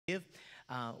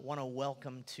Want to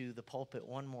welcome to the pulpit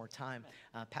one more time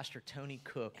Pastor Tony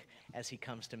Cooke as he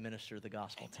comes to minister the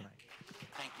gospel tonight.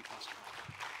 Thank you, Pastor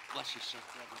Michael. Bless you, sir.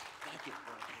 Thank you.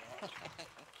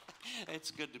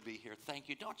 It's good to be here. Thank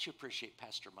you. Don't you appreciate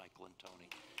Pastor Michael and Tony?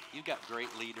 You've got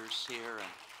great leaders here,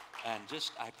 and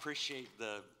just I appreciate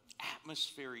the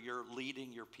atmosphere you're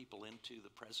leading your people into, the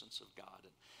presence of God.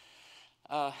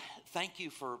 And thank you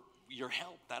for your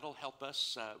help. That'll help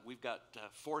us. We've got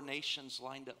 4 nations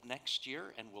lined up next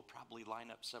year, and we'll probably line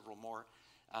up several more.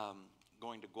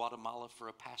 Going to Guatemala for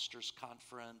a pastor's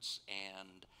conference,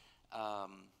 and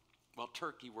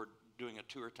Turkey, we're doing a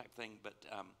tour type thing, but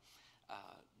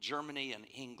Germany and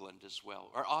England as well,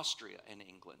 or Austria and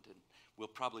England, and we'll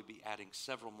probably be adding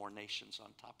several more nations on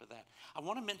top of that. I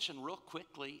want to mention real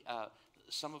quickly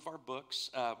some of our books.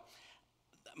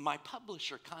 My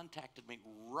publisher contacted me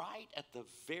right at the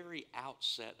very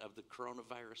outset of the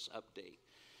coronavirus update.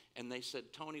 And they said,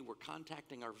 Tony, we're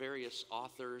contacting our various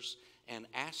authors and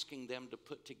asking them to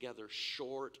put together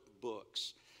short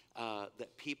books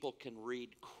that people can read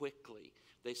quickly.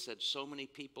 They said so many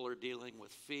people are dealing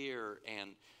with fear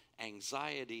and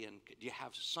anxiety, and do you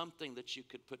have something that you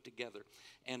could put together?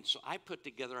 And so I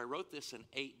wrote this in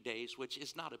 8 days, which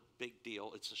is not a big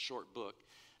deal. It's a short book.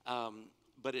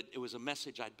 But it was a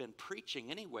message I'd been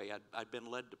preaching anyway. I'd been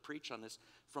led to preach on this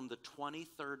from the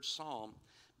 23rd Psalm.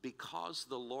 Because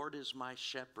the Lord is my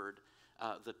shepherd,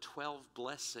 the 12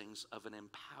 blessings of an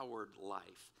empowered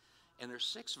life. And there's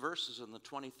 6 verses in the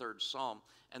 23rd Psalm,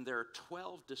 and there are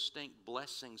 12 distinct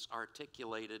blessings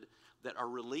articulated that are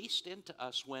released into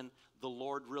us when the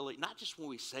Lord really, not just when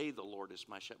we say the Lord is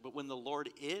my shepherd, but when the Lord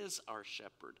is our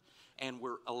shepherd, and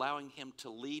we're allowing him to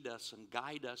lead us and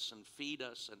guide us and feed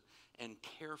us and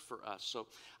care for us. So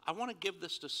I want to give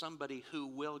this to somebody who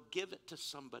will give it to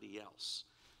somebody else.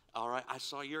 All right, I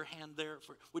saw your hand there.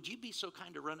 Would you be so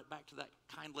kind to run it back to that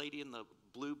kind lady in the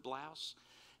blue blouse?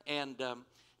 And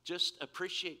just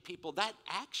appreciate people. That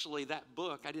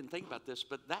book, I didn't think about this,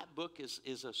 but that book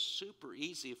is a super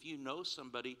easy. If you know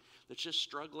somebody that's just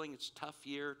struggling, it's a tough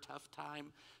year, tough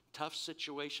time, tough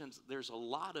situations, there's a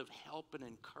lot of help and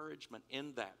encouragement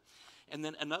in that. And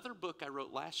then another book I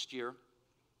wrote last year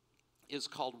is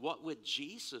called What Would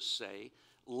Jesus Say?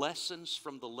 Lessons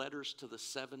from the Letters to the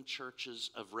 7 Churches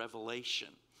of Revelation.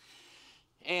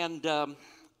 And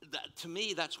to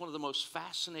me, that's one of the most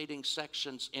fascinating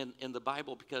sections in the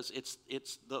Bible, because it's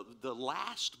the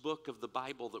last book of the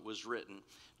Bible that was written.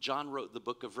 John wrote the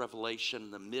book of Revelation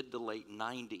in the mid to late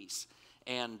 90s.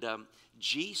 And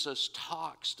Jesus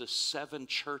talks to 7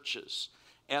 churches,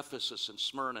 Ephesus and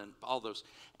Smyrna and all those.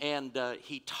 And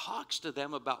he talks to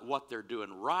them about what they're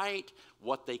doing right,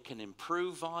 what they can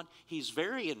improve on. He's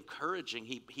very encouraging.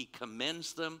 He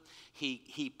commends them.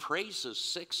 He praises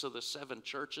 6 of the 7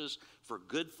 churches for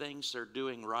good things they're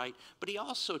doing right. But he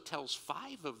also tells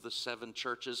 5 of the 7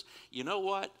 churches, you know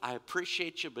what, I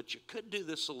appreciate you, but you could do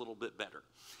this a little bit better.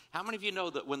 How many of you know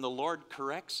that when the Lord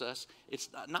corrects us, it's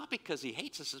not because he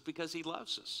hates us, it's because he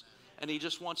loves us. And he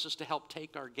just wants us to help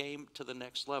take our game to the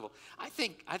next level. I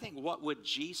think What Would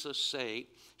Jesus Say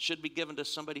should be given to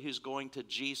somebody who's going to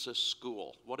Jesus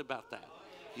school. What about that?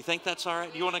 You think that's all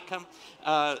right? You want to come?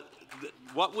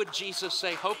 What Would Jesus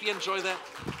Say? Hope you enjoy that.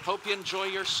 Hope you enjoy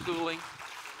your schooling.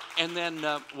 And then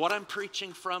what I'm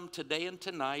preaching from today and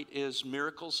tonight is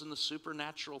miracles in the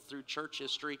supernatural through church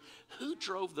history. Who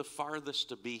drove the farthest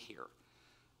to be here?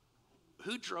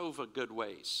 Who drove a good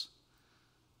ways?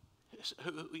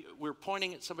 We're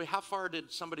pointing at somebody. How far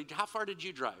did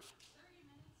you drive?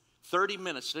 30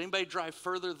 minutes. Did anybody drive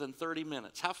further than 30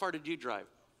 minutes? How far did you drive?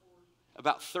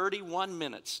 About 31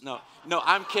 minutes. No,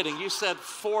 I'm kidding. You said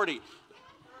 40.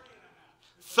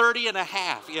 30 and a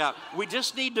half. Yeah, we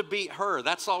just need to beat her.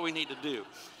 That's all we need to do.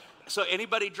 So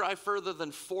anybody drive further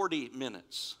than 40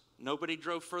 minutes? Nobody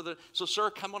drove further. So sir,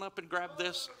 come on up and grab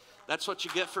this. That's what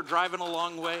you get for driving a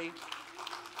long way.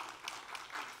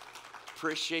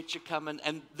 Appreciate you coming.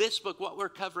 And this book, what we're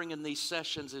covering in these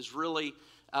sessions is really,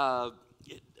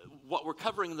 what we're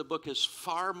covering in the book is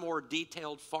far more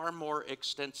detailed, far more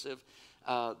extensive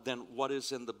than what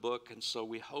is in the book. And so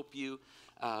we hope you,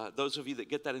 those of you that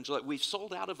get that, enjoy it. We've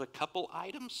sold out of a couple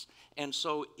items. And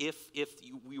so if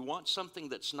we want something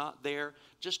that's not there,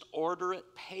 just order it,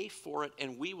 pay for it,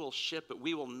 and we will ship it.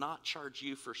 We will not charge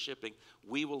you for shipping.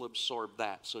 We will absorb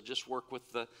that. So just work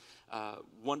with the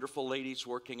wonderful ladies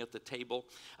working at the table.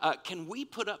 Can we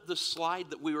put up the slide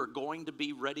that we were going to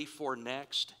be ready for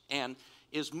next? And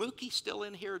is Mookie still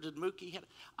in here? Did Mookie hit?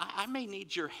 I may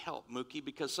need your help, Mookie,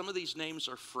 because some of these names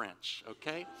are French,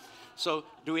 okay? So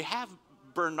do we have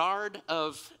Bernard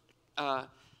of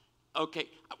Okay,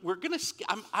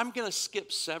 I'm gonna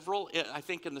skip several. I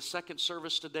think in the second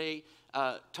service today,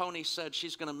 Tony said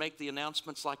she's gonna make the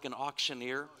announcements like an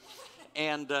auctioneer,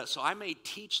 and so I may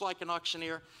teach like an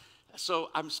auctioneer. So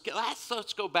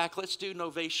let's go back. Let's do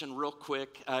Novation real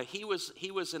quick. He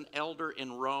was an elder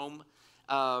in Rome,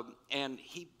 and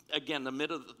he, again, the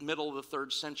middle of the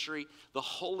 3rd century. The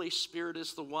Holy Spirit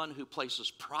is the one who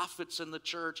places prophets in the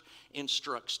church,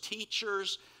 instructs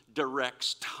teachers,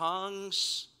 directs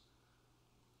tongues.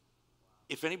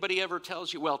 If anybody ever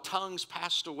tells you, well, tongues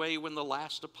passed away when the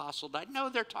last apostle died, no,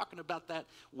 they're talking about that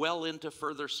well into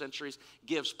further centuries.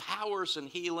 Gives powers and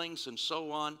healings and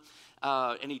so on.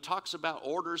 And he talks about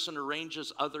orders and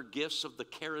arranges other gifts of the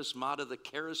charismata, the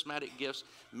charismatic gifts,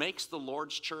 makes the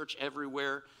Lord's church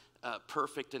everywhere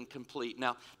perfect and complete.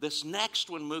 Now, this next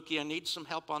one, Mookie, I need some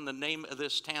help on the name of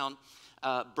this town.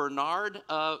 Bernard,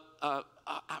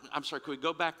 I'm sorry, could we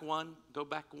go back one? Go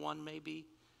back one, maybe?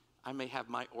 I may have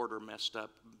my order messed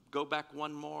up. Go back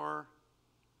one more.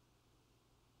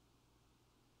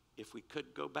 If we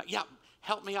could go back. Yeah,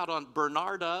 help me out on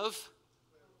Bernard of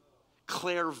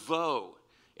Clairvaux.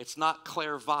 It's not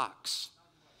Clairvaux.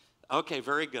 Okay,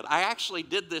 very good. I actually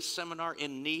did this seminar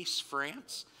in Nice,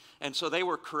 France, and so they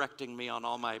were correcting me on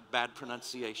all my bad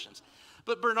pronunciations.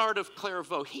 But Bernard of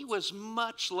Clairvaux, he was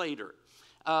much later.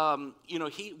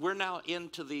 We're now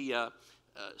into the,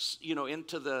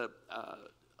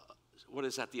 what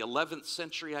is that, the 11th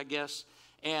century, I guess.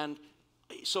 And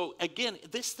so, again,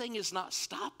 this thing is not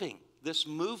stopping, this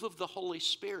move of the Holy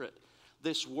Spirit,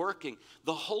 this working.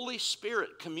 The Holy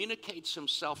Spirit communicates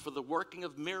himself for the working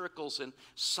of miracles and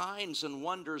signs and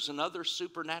wonders and other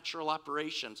supernatural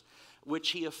operations, which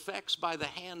he effects by the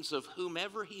hands of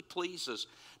whomever he pleases.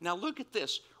 Now, look at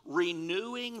this,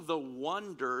 renewing the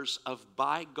wonders of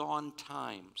bygone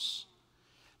times.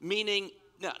 Meaning,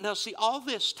 now see, all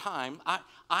this time,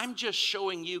 I'm just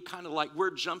showing you kind of like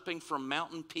we're jumping from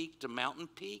mountain peak to mountain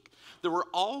peak. There were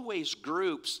always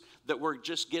groups that were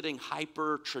just getting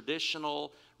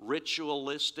hyper-traditional,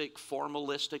 ritualistic,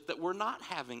 formalistic, that were not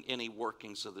having any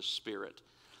workings of the Spirit.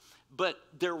 But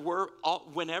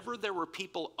whenever there were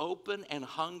people open and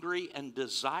hungry and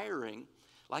desiring,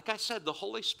 like I said, the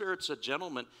Holy Spirit's a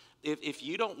gentleman. If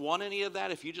you don't want any of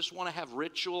that, if you just want to have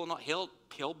ritual, and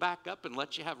he'll back up and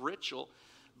let you have ritual.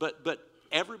 But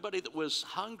everybody that was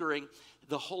hungering,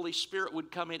 the Holy Spirit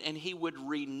would come in and he would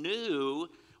renew.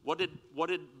 What did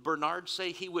Bernard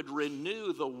say? He would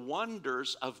renew the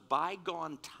wonders of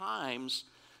bygone times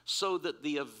so that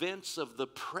the events of the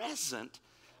present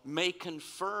may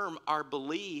confirm our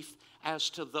belief as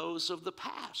to those of the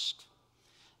past.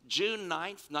 June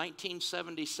 9th,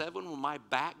 1977, when my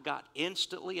back got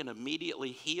instantly and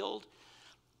immediately healed,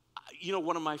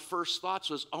 one of my first thoughts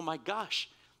was, oh my gosh,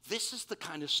 this is the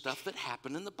kind of stuff that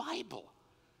happened in the Bible.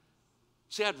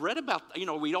 See, I'd read about,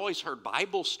 we'd always heard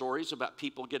Bible stories about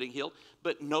people getting healed,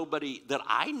 but nobody that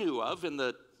I knew of in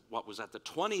the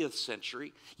 20th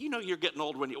century. You're getting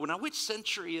old now which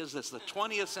century is this, the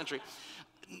 20th century?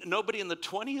 Nobody in the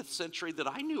 20th century that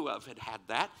I knew of had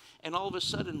that, and all of a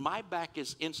sudden my back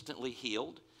is instantly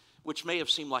healed, which may have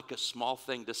seemed like a small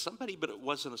thing to somebody, but it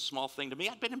wasn't a small thing to me.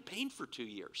 I'd been in pain for 2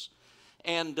 years.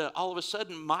 And all of a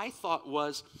sudden, my thought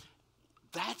was,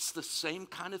 that's the same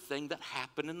kind of thing that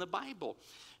happened in the Bible.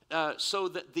 So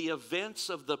that the events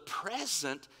of the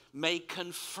present may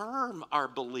confirm our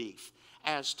belief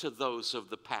as to those of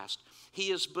the past. He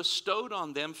has bestowed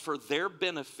on them for their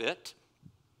benefit,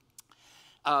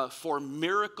 for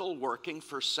miracle working,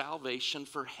 for salvation,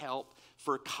 for help,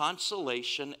 for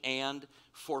consolation, and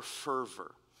for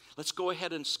fervor. Let's go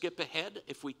ahead and skip ahead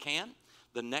if we can.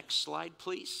 The next slide,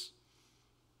 please.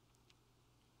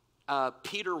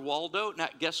 Peter Waldo, now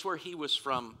guess where he was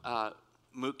from,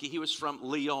 Mookie? He was from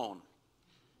Lyon.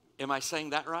 Am I saying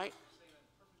that right?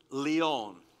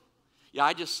 Lyon. Yeah,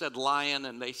 I just said lion,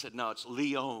 and they said, no, it's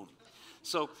Lyon.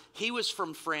 So he was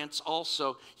from France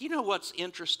also. You know what's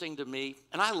interesting to me?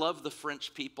 And I love the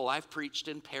French people. I've preached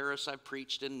in Paris. I've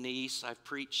preached in Nice. I've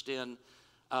preached in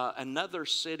another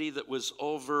city that was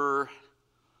over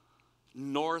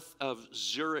north of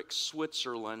Zurich,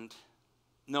 Switzerland.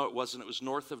 No, it wasn't. It was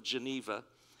north of Geneva.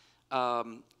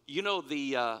 What's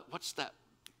that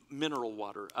mineral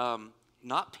water?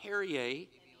 Not Perrier.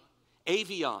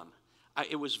 Evian.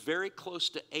 It was very close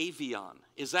to Evian.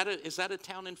 Is that a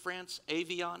town in France?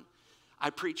 Evian. I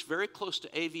preached very close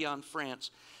to Evian,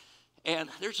 France. And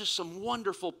there's just some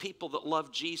wonderful people that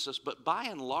love Jesus. But by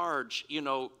and large,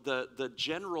 the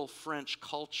general French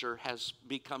culture has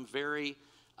become very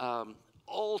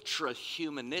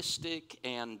ultra-humanistic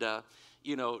and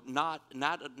not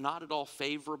at all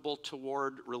favorable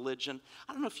toward religion.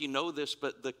 I don't know if you know this,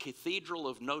 but the Cathedral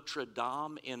of Notre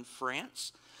Dame in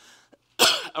France,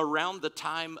 around the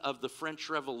time of the French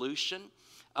Revolution,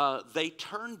 they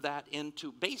turned that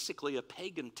into basically a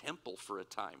pagan temple for a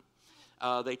time.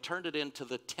 They turned it into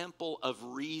the Temple of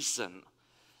Reason,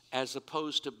 as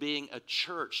opposed to being a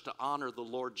church to honor the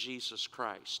Lord Jesus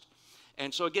Christ.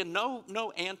 And so again,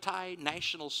 no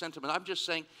anti-national sentiment. I'm just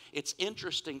saying it's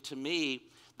interesting to me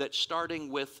that starting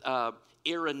with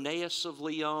Irenaeus of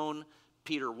Lyon,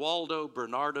 Peter Waldo,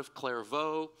 Bernard of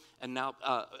Clairvaux, and now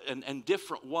and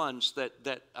different ones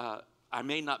that I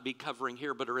may not be covering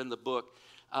here, but are in the book.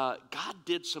 God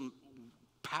did some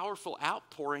powerful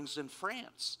outpourings in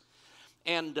France.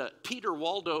 And Peter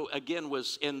Waldo, again,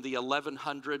 was in the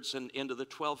 1100s and into the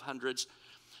 1200s.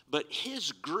 But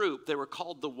his group, they were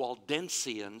called the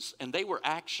Waldensians, and they were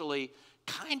actually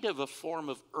kind of a form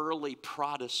of early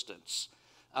Protestants.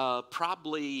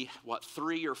 Probably,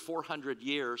 300 or 400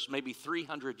 years, maybe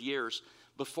 300 years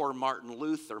before Martin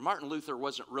Luther. Martin Luther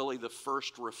wasn't really the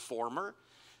first reformer,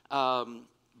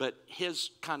 but his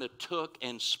kind of took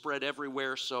and spread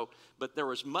everywhere. But there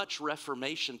was much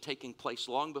Reformation taking place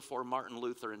long before Martin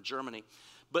Luther in Germany.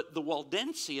 But the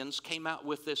Waldensians came out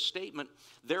with this statement,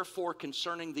 therefore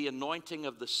concerning the anointing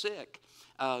of the sick,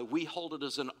 we hold it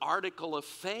as an article of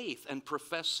faith and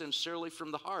profess sincerely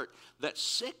from the heart that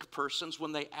sick persons,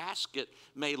 when they ask it,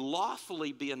 may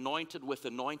lawfully be anointed with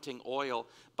anointing oil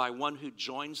by one who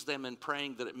joins them in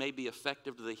praying that it may be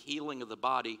effective to the healing of the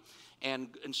body, and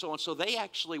so on. So they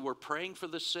actually were praying for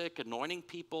the sick, anointing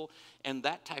people, and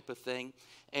that type of thing.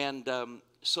 And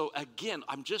so again,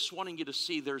 I'm just wanting you to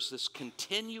see there's this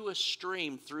continuous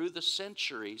stream through the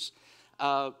centuries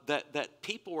that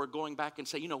people were going back and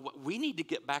saying, we need to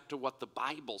get back to what the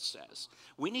Bible says.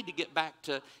 We need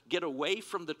to get away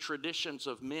from the traditions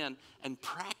of men and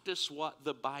practice what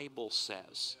the Bible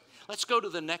says. Let's go to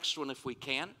the next one if we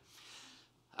can.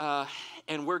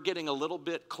 And we're getting a little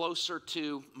bit closer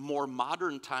to more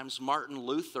modern times. Martin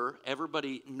Luther,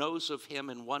 everybody knows of him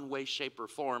in one way, shape, or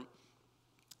form.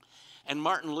 And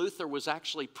Martin Luther was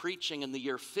actually preaching in the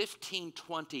year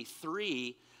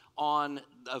 1523 on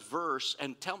a verse,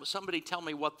 and somebody tell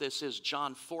me what this is,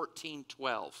 John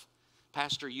 14:12.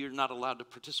 Pastor, you're not allowed to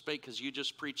participate because you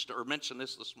just preached or mentioned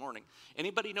this morning.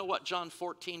 Anybody know what John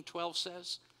 14:12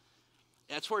 says?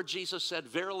 That's where Jesus said,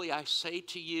 verily I say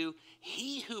to you,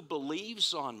 he who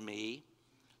believes on me,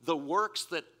 the works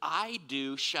that I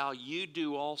do shall you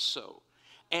do also.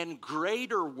 And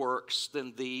greater works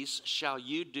than these shall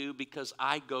you do, because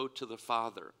I go to the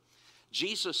Father.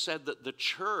 Jesus said that the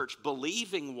church,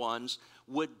 believing ones,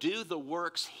 would do the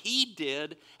works he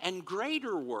did and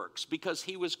greater works because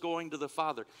he was going to the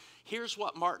Father. Here's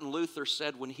what Martin Luther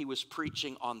said when he was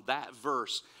preaching on that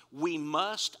verse. We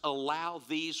must allow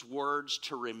these words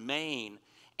to remain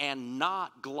and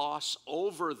not gloss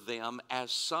over them,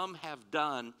 as some have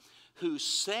done, who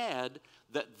said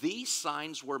that these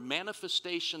signs were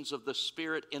manifestations of the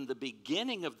Spirit in the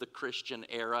beginning of the Christian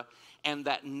era, and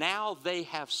that now they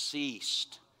have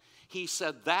ceased. He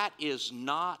said that is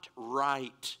not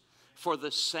right, for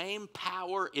the same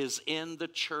power is in the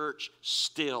church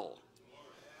still.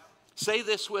 Say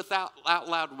this out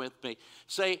loud with me.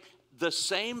 Say, the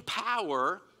same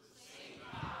power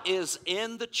is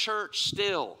in the church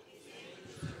still.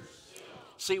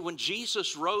 See, when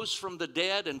Jesus rose from the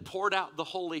dead and poured out the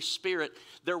Holy Spirit,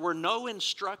 there were no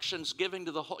instructions given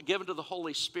to the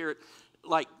Holy Spirit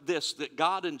like this, that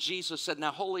God and Jesus said,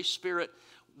 now, Holy Spirit,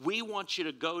 we want you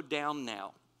to go down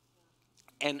now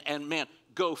and man,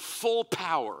 go full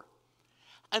power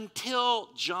until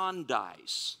John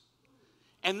dies,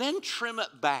 and then trim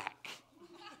it back.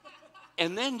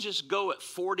 And then just go at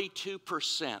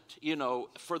 42%,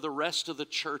 for the rest of the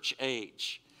church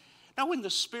age. Now, when the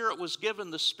Spirit was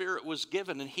given,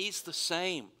 and he's the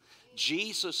same.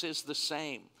 Jesus is the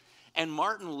same. And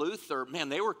Martin Luther, man,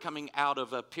 they were coming out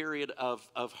of a period of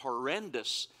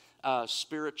horrendous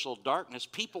spiritual darkness.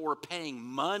 People were paying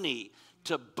money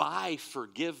to buy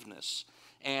forgiveness.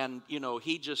 And,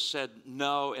 he just said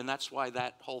no, and that's why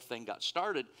that whole thing got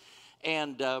started.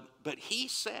 And but he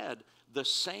said, the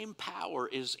same power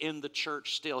is in the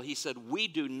church still. He said, we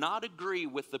do not agree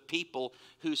with the people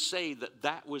who say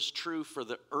that was true for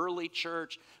the early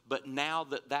church, but now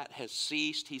that has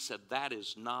ceased, he said, that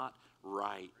is not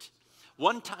right.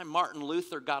 One time Martin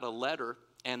Luther got a letter,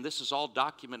 and this is all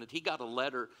documented. He got a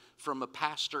letter from a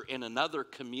pastor in another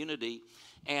community,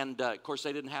 And, of course,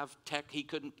 they didn't have tech. He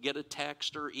couldn't get a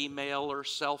text or email or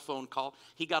cell phone call.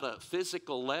 He got a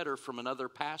physical letter from another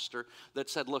pastor that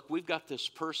said, look, we've got this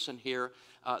person here.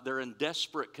 They're in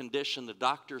desperate condition. The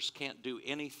doctors can't do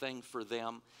anything for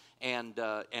them, and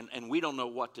we don't know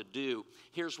what to do.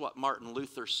 Here's what Martin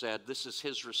Luther said. This is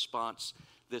his response.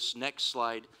 This next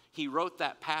slide. He wrote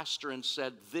that pastor and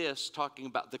said this, talking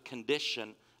about the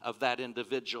condition of that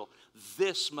individual.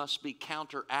 This must be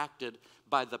counteracted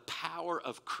by the power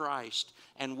of Christ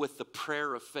and with the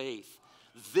prayer of faith.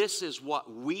 This is what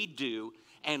we do,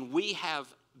 and we have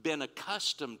been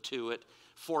accustomed to it.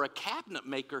 For a cabinet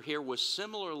maker here was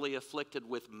similarly afflicted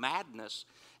with madness,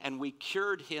 and we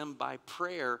cured him by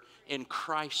prayer in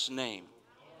Christ's name.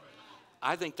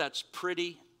 I think that's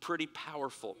pretty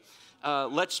powerful.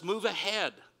 Let's move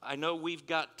ahead. I know we've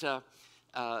got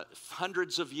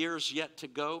hundreds of years yet to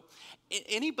go.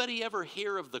 Anybody ever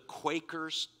hear of the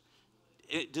Quakers?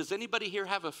 Does anybody here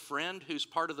have a friend who's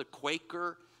part of the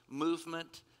Quaker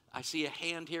movement? I see a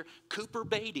hand here. Cooper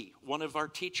Beatty, one of our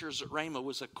teachers at Rhema,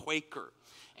 was a Quaker.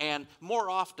 And more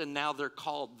often now they're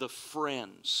called the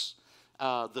Friends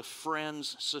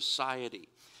Society.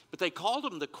 But they called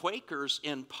them the Quakers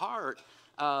in part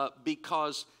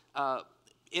because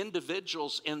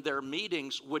individuals in their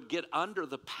meetings would get under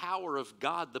the power of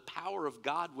God. The power of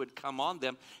God would come on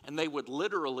them, and they would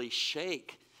literally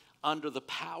shake under the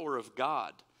power of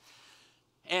God.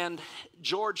 And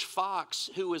George Fox,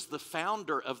 who is the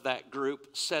founder of that group,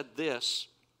 said this.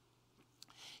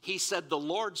 He said, the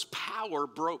Lord's power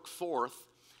broke forth,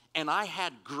 and I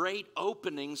had great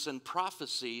openings and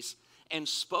prophecies, and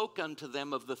spoke unto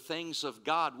them of the things of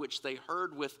God, which they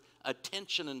heard with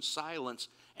attention and silence,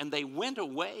 and they went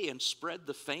away and spread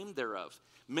the fame thereof.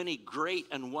 Many great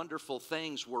and wonderful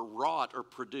things were wrought or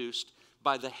produced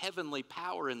by the heavenly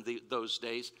power in those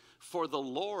days, for the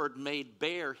Lord made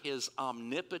bare his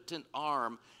omnipotent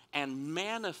arm and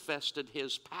manifested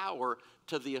his power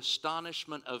to the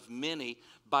astonishment of many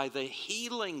by the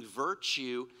healing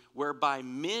virtue whereby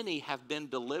many have been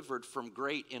delivered from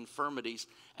great infirmities,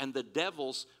 and the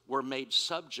devils were made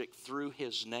subject through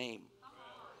his name.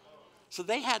 So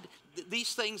they had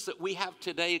these things that we have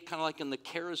today, kind of like in the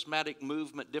charismatic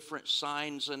movement, different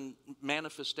signs and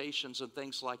manifestations and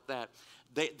things like that.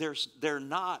 They're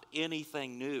not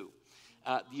anything new.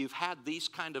 You've had these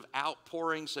kind of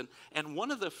outpourings. And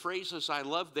one of the phrases I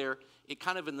love there, it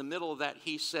kind of in the middle of that,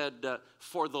 he said,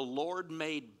 for the Lord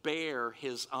made bare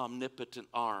his omnipotent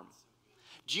arm.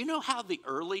 Do you know how the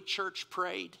early church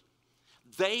prayed?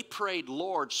 They prayed,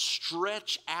 Lord,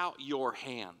 stretch out your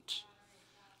hand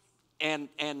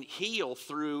and heal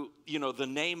through, the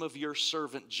name of your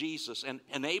servant Jesus, and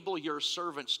enable your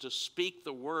servants to speak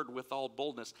the word with all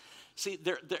boldness. See,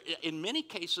 in many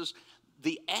cases,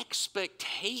 the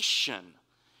expectation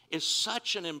is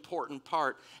such an important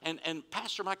part. And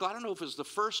Pastor Michael, I don't know if it was the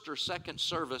first or second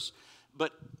service,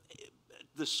 but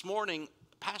this morning,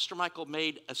 Pastor Michael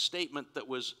made a statement that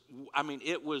was,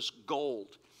 it was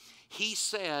gold. He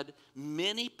said,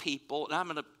 many people, and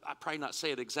I'll probably not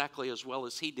say it exactly as well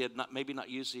as he did, maybe not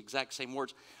use the exact same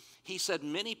words. He said,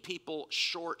 many people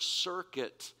short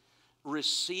circuit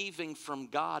receiving from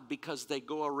God because they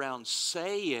go around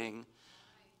saying,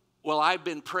 well, I've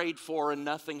been prayed for and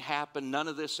nothing happened. None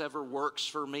of this ever works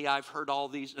for me. I've heard all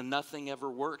these and nothing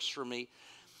ever works for me.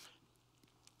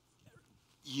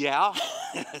 Yeah,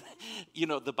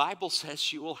 the Bible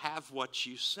says you will have what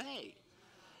you say.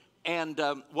 And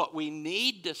what we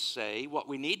need to say, what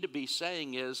we need to be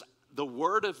saying is the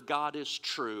Word of God is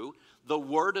true, the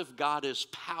Word of God is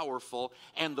powerful,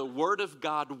 and the Word of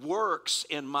God works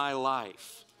in my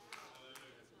life.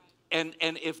 And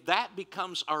if that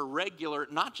becomes our regular,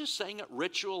 not just saying it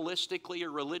ritualistically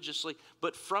or religiously,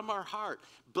 but from our heart,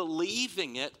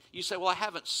 believing it, you say, well, I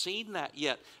haven't seen that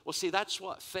yet. Well, see, that's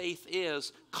what faith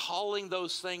is, calling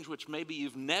those things which maybe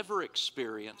you've never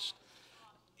experienced,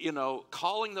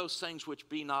 calling those things which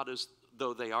be not as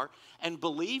though they are, and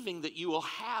believing that you will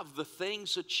have the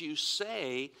things that you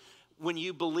say when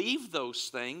you believe those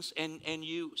things and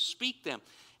you speak them.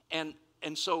 And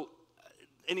so,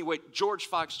 anyway, George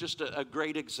Fox, just a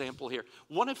great example here.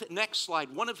 Next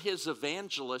slide, one of his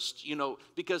evangelists,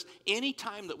 because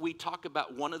anytime that we talk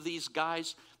about one of these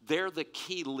guys, they're the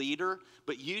key leader,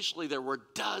 but usually there were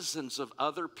dozens of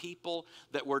other people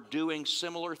that were doing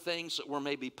similar things, that were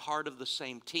maybe part of the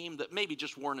same team, that maybe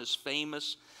just weren't as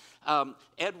famous.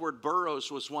 Edward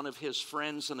Burroughs was one of his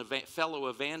friends and fellow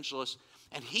evangelists,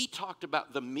 and he talked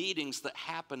about the meetings that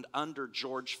happened under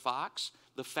George Fox.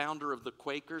 the founder of the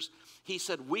Quakers, he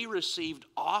said, "We received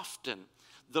often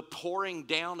the pouring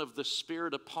down of the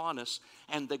Spirit upon us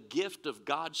and the gift of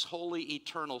God's holy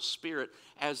eternal Spirit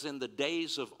as in the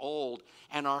days of old.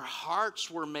 And our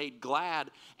hearts were made glad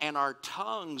and our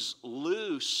tongues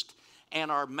loosed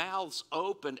and our mouths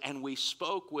opened, and we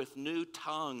spoke with new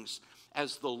tongues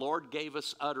as the Lord gave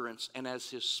us utterance and as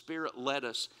his Spirit led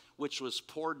us, which was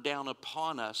poured down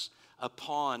upon us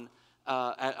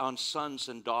on sons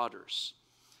and daughters."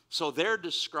 So they're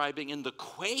describing in the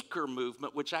Quaker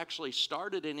movement, which actually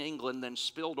started in England, then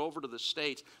spilled over to the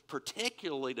States,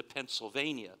 particularly to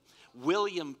Pennsylvania.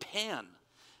 William Penn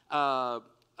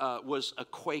was a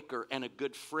Quaker and a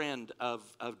good friend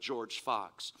of George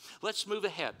Fox. Let's move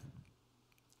ahead.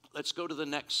 Let's go to the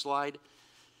next slide.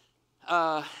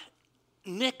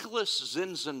 Nicholas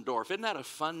Zinzendorf. Isn't that a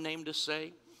fun name to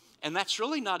say? And that's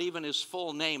really not even his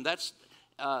full name. That's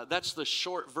the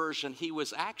short version. He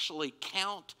was actually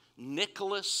Count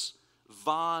Nicholas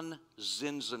von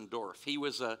Zinzendorf. He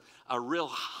was a real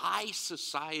high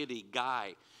society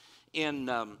guy in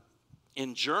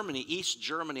Germany, East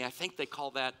Germany. I think they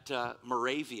call that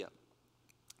Moravia.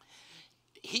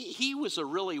 He was a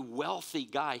really wealthy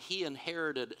guy. He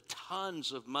inherited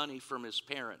tons of money from his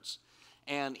parents,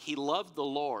 and he loved the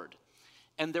Lord.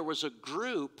 And there was a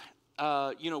group,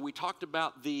 we talked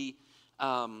about the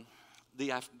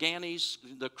Afghanis,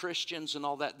 the Christians and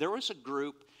all that. There was a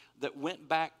group that went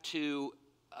back to,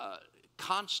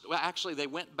 they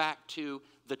went back to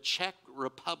the Czech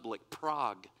Republic,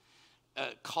 Prague,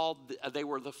 they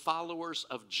were the followers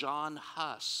of John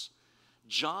Huss.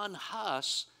 John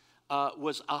Huss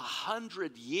was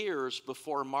 100 years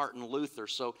before Martin Luther,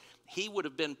 so he would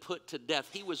have been put to death.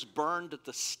 He was burned at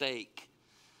the stake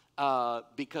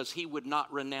because he would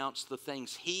not renounce the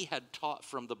things he had taught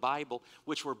from the Bible,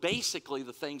 which were basically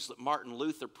the things that Martin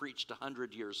Luther preached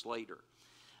 100 years later.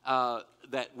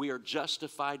 That we are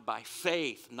justified by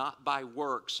faith, not by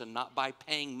works, and not by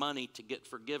paying money to get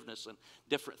forgiveness and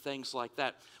different things like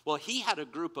that. Well, he had a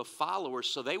group of followers,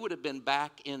 so they would have been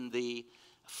back in the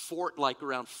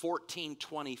around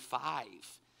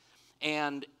 1425.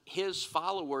 And his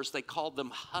followers, they called them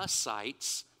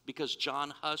Hussites because John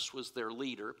Huss was their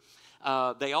leader.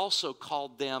 They also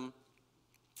called them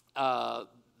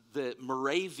the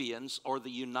Moravians or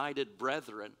the United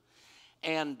Brethren.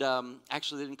 And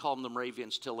actually, they didn't call them the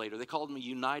Moravians till later. They called them the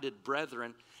United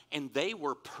Brethren, and they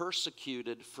were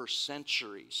persecuted for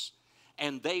centuries.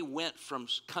 And they went from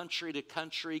country to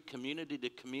country, community to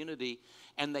community,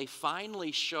 and they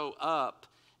finally show up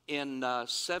in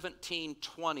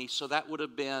 1720. So that would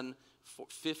have been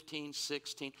 15,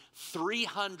 16,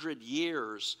 300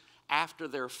 years after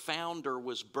their founder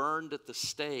was burned at the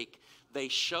stake. They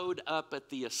showed up at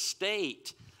the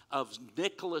estate of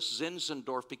Nicholas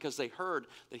Zinzendorf because they heard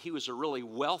that he was a really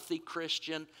wealthy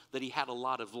Christian, that he had a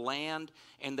lot of land,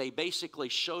 and they basically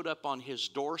showed up on his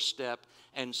doorstep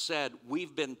and said,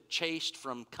 "We've been chased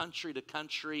from country to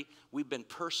country, we've been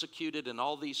persecuted in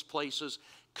all these places,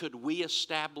 could we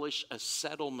establish a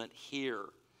settlement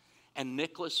here?" And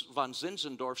Nicholas von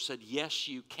Zinzendorf said, "Yes,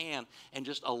 you can," and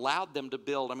just allowed them to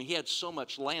build. I mean, he had so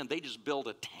much land, they just built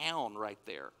a town right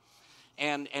there.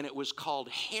 And it was called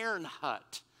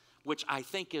Herrnhut, which I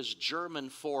think is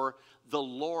German for the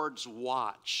Lord's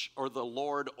watch or the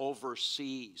Lord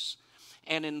oversees.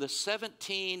 And in the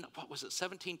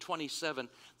 1727,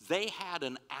 they had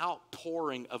an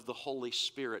outpouring of the Holy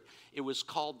Spirit. It was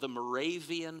called the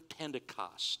Moravian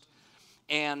Pentecost.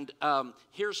 And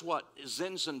here's what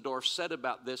Zinzendorf said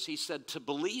about this. He said, "To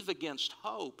believe against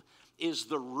hope is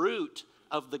the root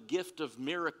of the gift of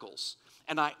miracles.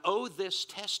 And I owe this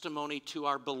testimony to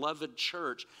our beloved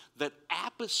church that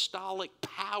apostolic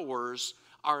powers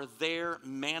are there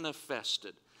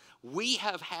manifested. We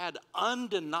have had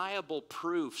undeniable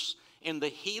proofs in the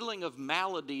healing of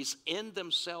maladies in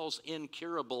themselves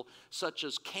incurable, such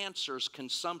as cancers,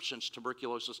 consumptions,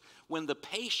 tuberculosis, when the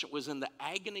patient was in the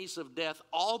agonies of death,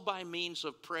 all by means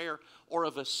of prayer or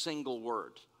of a single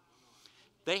word."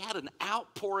 They had an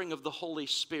outpouring of the Holy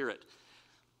Spirit.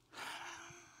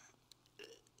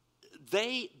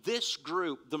 This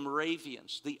group, the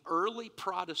Moravians, the early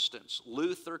Protestants,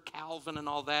 Luther, Calvin, and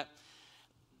all that,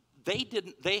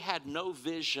 they had no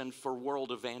vision for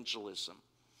world evangelism.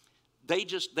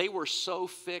 They were so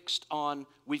fixed on,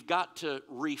 we've got to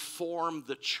reform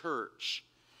the church.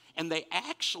 And they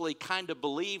actually kind of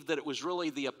believed that it was really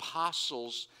the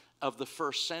apostles of the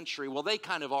first century. Well, they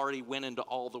kind of already went into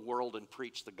all the world and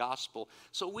preached the gospel,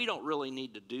 so we don't really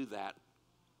need to do that.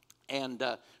 And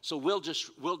so we'll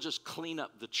just clean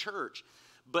up the church.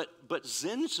 But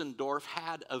Zinzendorf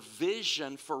had a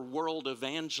vision for world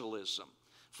evangelism,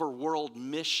 for world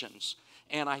missions.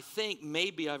 And I think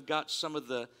maybe I've got some of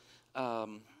the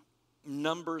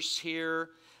numbers here.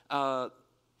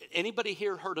 Anybody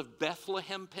here heard of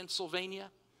Bethlehem,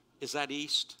 Pennsylvania? Is that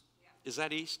east? Is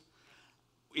that east?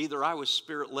 Either I was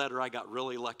spirit-led or I got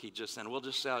really lucky just then. We'll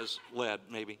just say I was led,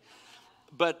 maybe.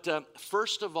 But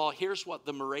first of all, here's what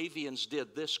the Moravians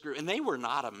did, this group. And they were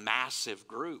not a massive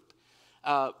group.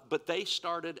 But they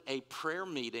started a prayer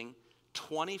meeting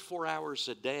 24 hours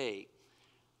a day,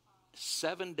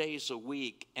 7 days a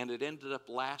week, and it ended up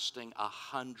lasting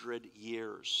 100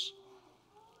 years.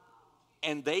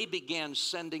 And they began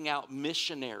sending out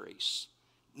missionaries.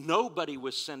 Nobody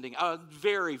was sending,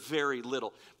 very, very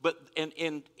little. But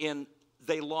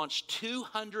they launched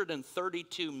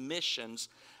 232 missions,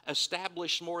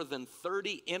 established more than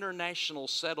 30 international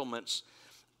settlements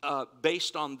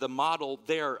based on the model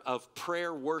there of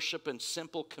prayer, worship, and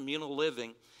simple communal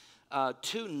living.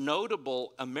 Two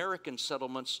notable American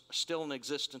settlements still in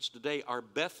existence today are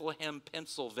Bethlehem,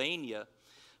 Pennsylvania,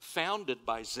 founded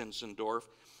by Zinzendorf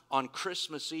on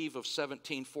Christmas Eve of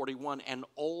 1741, and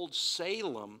Old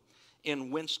Salem in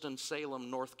Winston-Salem,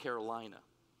 North Carolina.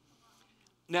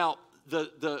 Now,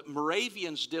 the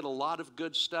Moravians did a lot of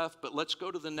good stuff, but let's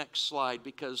go to the next slide,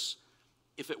 because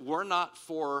if it were not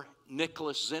for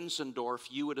Nicholas Zinzendorf,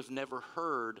 you would have never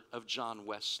heard of John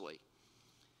Wesley.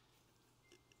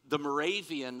 The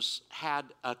Moravians had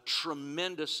a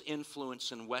tremendous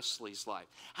influence in Wesley's life.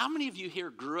 How many of you here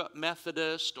grew up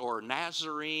Methodist or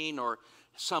Nazarene or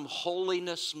some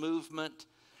holiness movement?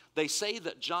 They say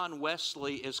that John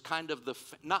Wesley is kind of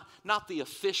not the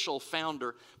official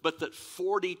founder, but that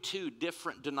 42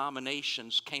 different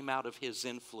denominations came out of his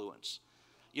influence.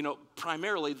 You know,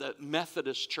 primarily the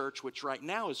Methodist Church, which right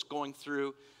now is going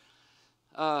through,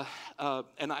 and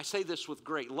I say this with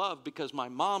great love because my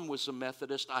mom was a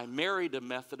Methodist. I married a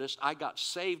Methodist. I got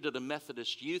saved at a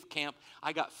Methodist youth camp.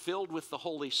 I got filled with the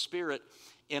Holy Spirit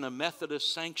in a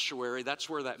Methodist sanctuary. That's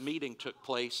where that meeting took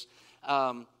place.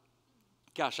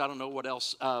 Gosh, I don't know what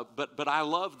else, but I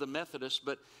love the Methodists.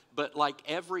 But like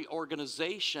every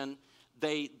organization,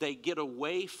 they get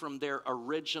away from their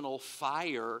original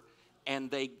fire, and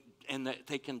they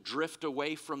can drift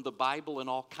away from the Bible and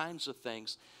all kinds of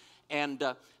things. And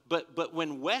but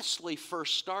when Wesley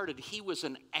first started, he was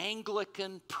an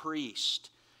Anglican priest.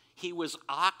 He was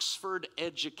Oxford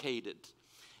educated,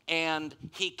 and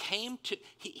he came to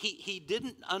he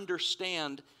didn't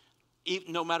understand.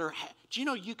 No matter how, do you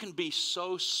know you can be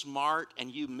so smart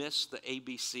and you miss the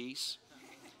ABCs?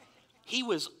 He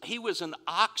was an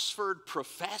Oxford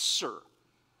professor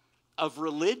of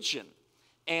religion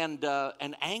and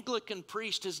an Anglican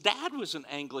priest. His dad was an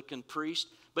Anglican priest,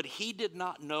 but he did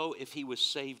not know if he was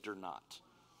saved or not.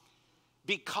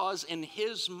 Because in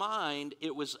his mind,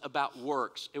 it was about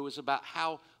works. It was about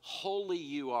how holy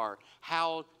you are,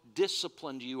 how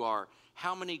disciplined you are,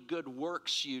 how many good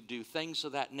works you do, things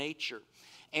of that nature.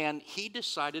 And he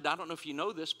decided, I don't know if you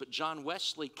know this, but John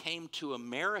Wesley came to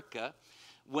America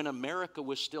when America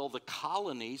was still the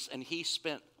colonies, and he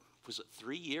spent, was it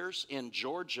 3 years in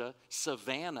Georgia,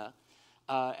 Savannah,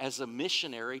 as a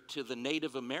missionary to the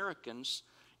Native Americans.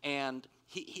 And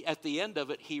he at the end of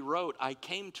it, he wrote, "I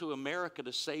came to America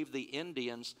to save the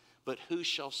Indians, but who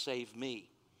shall save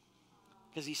me?"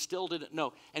 Because he still didn't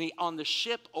know. And on the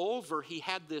ship over, he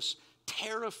had this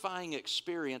terrifying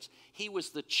experience. He was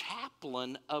the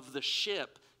chaplain of the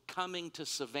ship coming to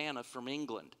Savannah from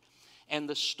England. And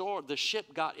the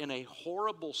ship got in a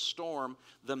horrible storm.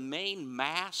 The main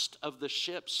mast of the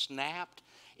ship snapped.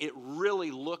 It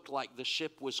really looked like the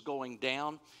ship was going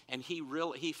down, and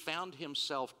he found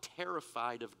himself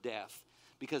terrified of death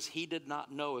because he did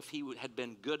not know if he had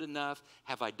been good enough.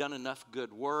 Have I done enough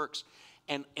good works?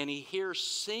 And he hears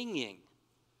singing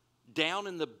down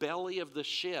in the belly of the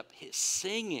ship,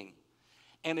 singing,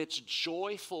 and it's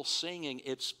joyful singing,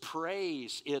 it's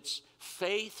praise, it's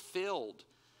faith-filled.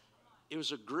 It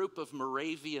was a group of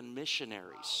Moravian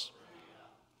missionaries,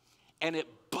 and it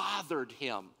bothered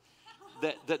him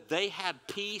that they had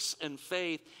peace and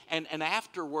faith. And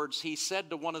afterwards, he said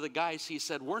to one of the guys, he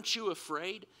said, "Weren't you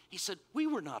afraid?" He said, "We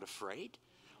were not afraid."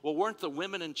 Well, weren't the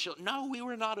women and children? No, we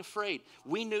were not afraid.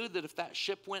 We knew that if that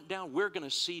ship went down, we're going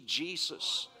to see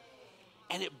Jesus.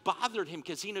 And it bothered him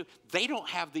because he knew they don't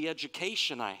have the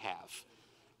education I have,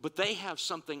 but they have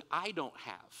something I don't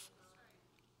have.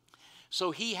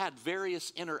 So he had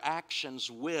various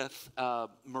interactions with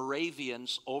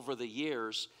Moravians over the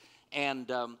years.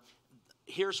 And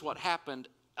here's what happened.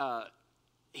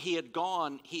 He had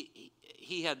gone,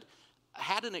 he had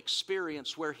an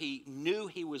experience where he knew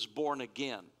he was born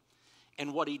again.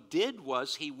 And what he did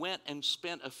was he went and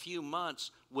spent a few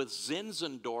months with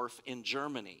Zinzendorf in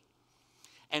Germany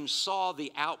and saw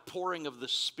the outpouring of the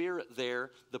Spirit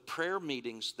there, the prayer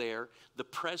meetings there, the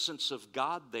presence of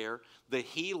God there, the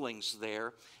healings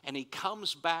there. And he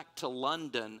comes back to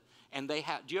London, and they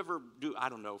have, do you ever do, I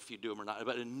don't know if you do them or not,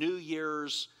 but a New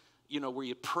Year's, where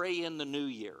you pray in the New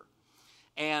Year.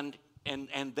 And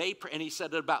he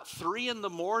said at about 3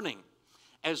 a.m,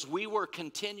 as we were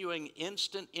continuing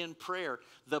instant in prayer,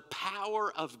 the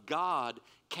power of God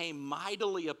came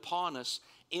mightily upon us,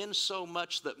 in so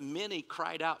much that many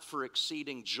cried out for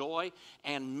exceeding joy,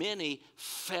 and many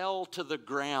fell to the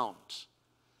ground.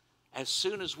 As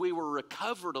soon as we were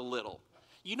recovered a little.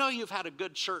 You've had a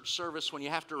good church service when you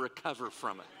have to recover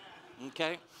from it,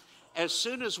 okay? As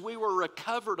soon as we were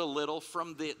recovered a little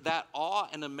from that awe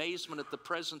and amazement at the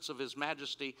presence of His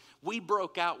majesty, we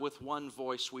broke out with one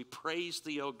voice. We praise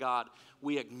Thee, O God.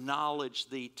 We acknowledge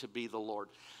Thee to be the Lord.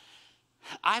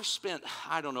 I've spent,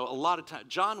 a lot of time.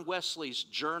 John Wesley's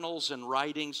journals and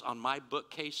writings on my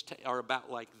bookcase are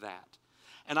about like that.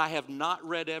 And I have not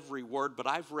read every word, but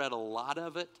I've read a lot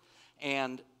of it.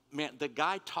 And man, the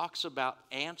guy talks about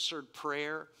answered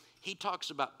prayer. He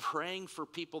talks about praying for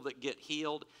people that get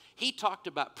healed. He talked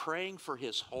about praying for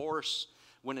his horse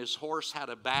when his horse had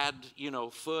a bad,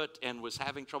 foot and was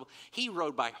having trouble. He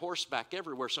rode by horseback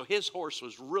everywhere, so his horse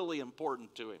was really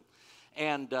important to him.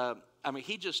 And,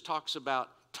 he just talks about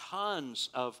tons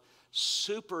of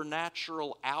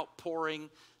supernatural outpouring,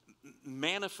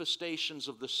 manifestations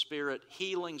of the Spirit,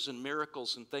 healings and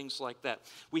miracles and things like that.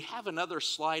 We have another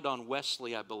slide on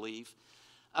Wesley, I believe.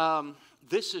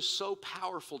 This is so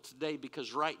powerful today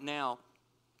because right now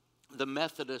the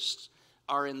Methodists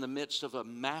are in the midst of a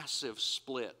massive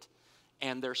split.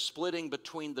 And they're splitting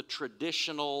between the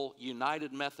traditional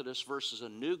United Methodists versus a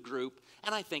new group,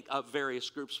 and I think of various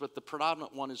groups, but the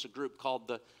predominant one is a group called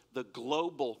the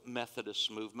Global Methodist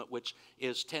Movement, which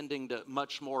is tending to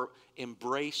much more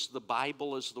embrace the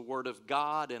Bible as the Word of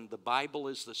God, and the Bible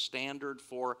is the standard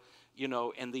for,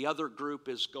 and the other group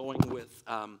is going with,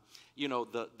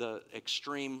 the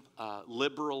extreme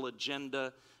liberal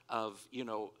agenda of,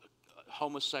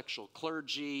 homosexual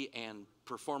clergy and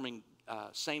performing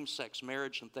same-sex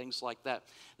marriage and things like that.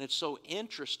 And it's so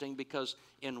interesting because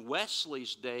in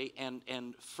Wesley's day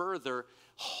and further,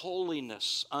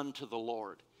 holiness unto the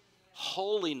Lord.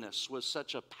 Holiness was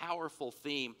such a powerful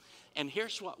theme. And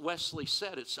here's what Wesley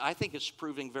said. I think it's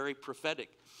proving very prophetic.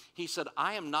 He said,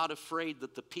 I am not afraid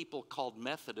that the people called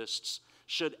Methodists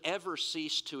should ever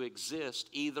cease to exist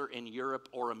either in Europe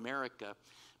or America,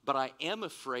 but I am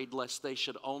afraid lest they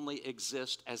should only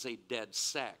exist as a dead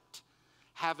sect,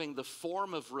 having the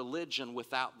form of religion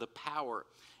without the power.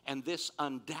 And this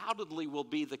undoubtedly will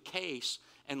be the case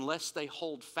unless they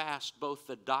hold fast both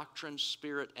the doctrine,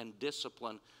 spirit, and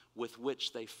discipline with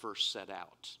which they first set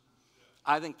out.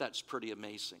 I think that's pretty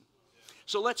amazing.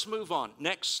 So let's move on.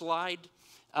 Next slide.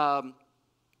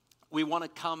 We want to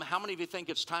come. How many of you think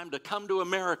it's time to come to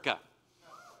America?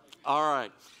 All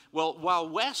right. Well, while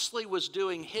Wesley was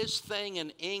doing his thing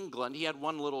in England, he had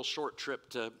one little short trip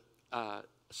to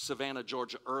Savannah,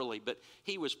 Georgia early, but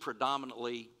he was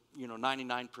predominantly,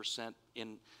 99%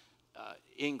 in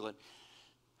England.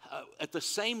 At the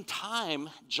same time,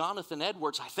 Jonathan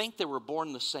Edwards, I think they were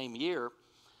born the same year,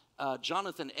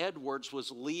 Jonathan Edwards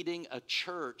was leading a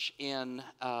church in,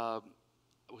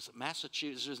 was it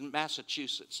Massachusetts? It was in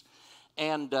Massachusetts,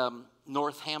 and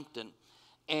Northampton.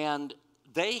 And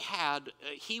they had,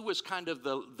 he was kind of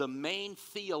the main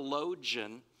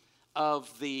theologian of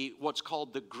what's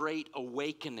called the Great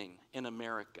Awakening in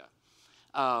America.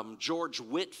 George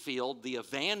Whitefield, the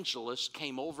evangelist,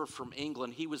 came over from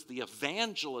England. He was the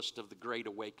evangelist of the Great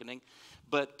Awakening,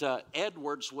 but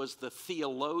Edwards was the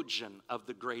theologian of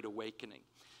the Great Awakening.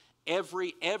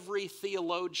 Every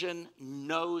theologian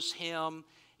knows him.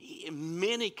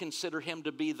 Many consider him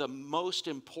to be the most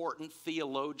important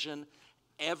theologian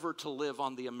ever to live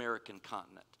on the American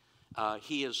continent.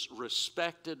 He is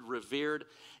respected, revered.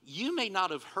 You may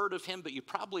not have heard of him, but you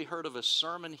probably heard of a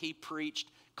sermon he preached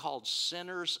called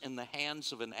Sinners in the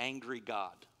Hands of an Angry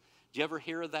God. Did you ever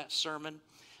hear of that sermon?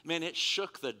 Man, it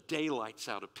shook the daylights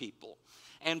out of people.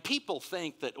 And people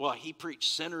think that, well, he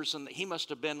preached sinners, and he must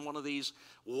have been one of these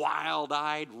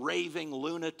wild-eyed, raving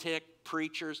lunatic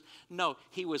preachers. No,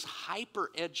 he was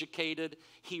hyper-educated.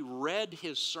 He read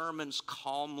his sermons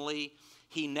calmly.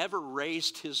 He never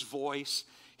raised his voice.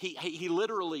 He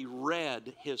literally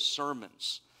read his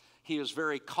sermons. He was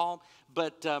very calm.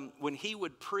 But when he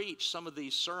would preach some of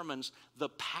these sermons, the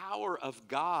power of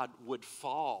God would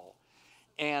fall.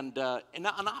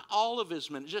 not all of his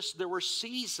men, just there were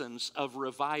seasons of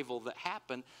revival that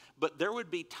happened, but there would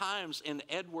be times in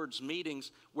Edward's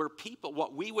meetings where people,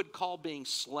 what we would call being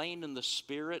slain in the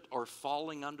Spirit or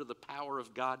falling under the power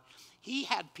of God, he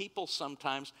had people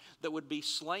sometimes that would be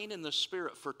slain in the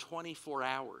Spirit for 24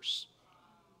 hours.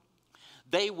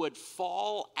 They would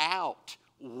fall out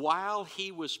while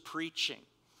he was preaching.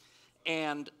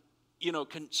 And,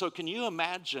 can you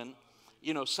imagine,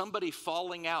 somebody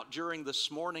falling out during this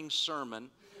morning's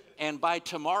sermon, and by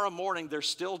tomorrow morning they're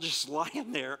still just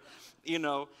lying there,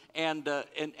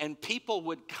 and people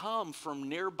would come from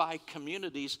nearby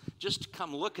communities just to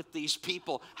come look at these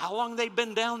people. How long they've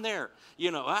been down there?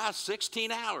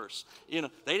 16 hours. They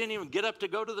didn't even get up to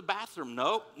go to the bathroom.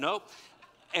 Nope.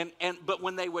 But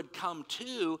when they would come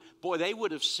to, boy, they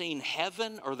would have seen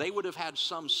heaven, or they would have had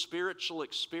some spiritual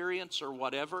experience or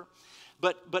whatever.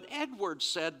 But Edward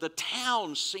said the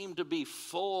town seemed to be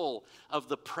full of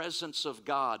the presence of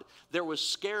God. There was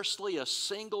scarcely a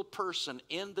single person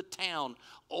in the town,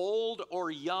 old or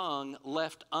young,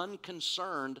 left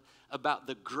unconcerned about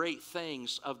the great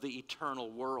things of the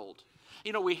eternal world.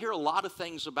 We hear a lot of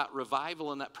things about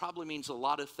revival, and that probably means a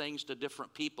lot of things to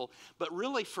different people. But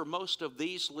really, for most of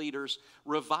these leaders,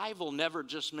 revival never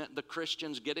just meant the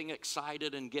Christians getting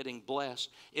excited and getting blessed.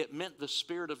 It meant the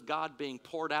Spirit of God being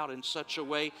poured out in such a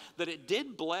way that it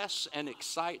did bless and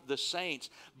excite the saints,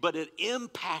 but it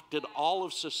impacted all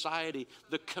of society,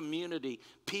 the community.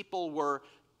 People were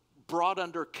brought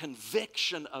under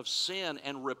conviction of sin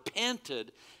and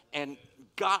repented and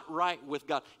got right with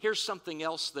God. Here's something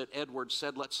else that Edward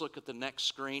said. Let's look at the next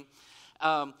screen.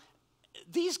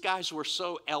 These guys were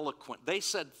so eloquent. They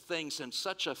said things in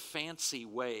such a fancy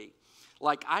way.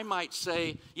 Like I might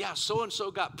say, yeah,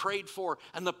 so-and-so got prayed for,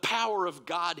 and the power of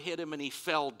God hit him and he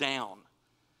fell down.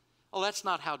 Well, that's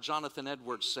not how Jonathan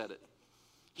Edwards said it.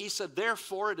 He said,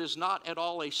 therefore, it is not at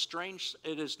all strange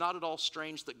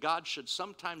that God should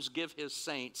sometimes give his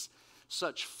saints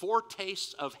such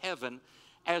foretastes of heaven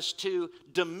as to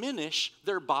diminish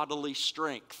their bodily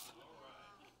strength.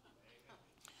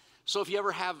 So if you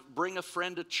ever bring a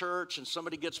friend to church and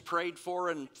somebody gets prayed for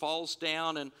and falls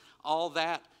down and all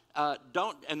that,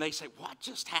 and they say, what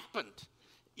just happened?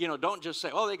 Don't just say,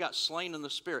 oh, they got slain in the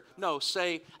Spirit. No,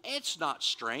 say, it's not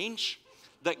strange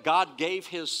that God gave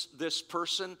this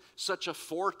person such a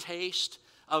foretaste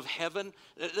of heaven,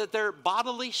 that their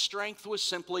bodily strength was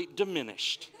simply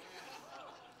diminished.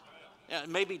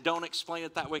 Maybe don't explain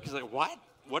it that way, because what?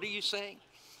 What are you saying?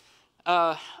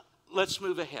 Let's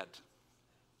move ahead,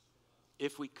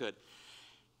 if we could.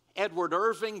 Edward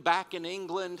Irving, back in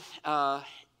England,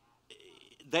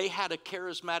 they had a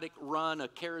charismatic run, a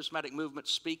charismatic movement,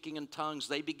 speaking in tongues.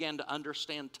 They began to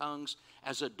understand tongues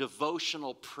as a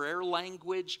devotional prayer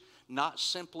language, not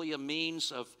simply a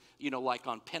means of, like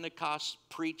on Pentecost,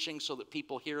 preaching so that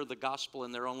people hear the gospel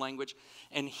in their own language.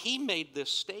 And he made this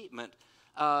statement.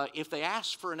 If they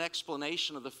ask for an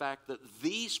explanation of the fact that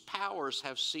these powers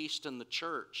have ceased in the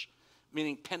church,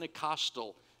 meaning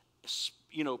Pentecostal,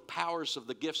 powers of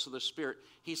the gifts of the Spirit,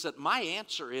 he said, my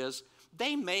answer is,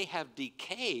 they may have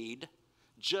decayed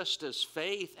just as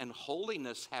faith and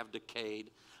holiness have decayed,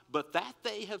 but that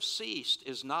they have ceased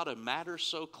is not a matter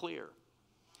so clear.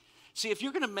 See, if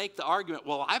you're going to make the argument,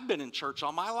 well, I've been in church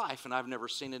all my life and I've never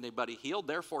seen anybody healed,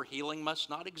 therefore healing must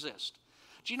not exist.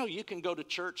 Do you know you can go to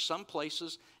church some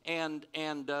places and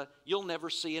you'll never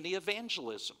see any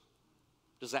evangelism?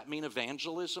 Does that mean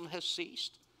evangelism has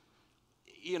ceased?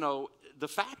 The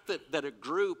fact that a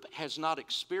group has not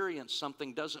experienced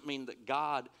something doesn't mean that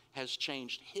God has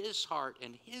changed his heart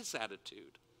and his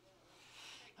attitude.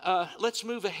 Let's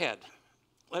move ahead.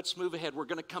 We're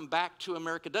going to come back to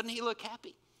America. Doesn't he look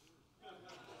happy?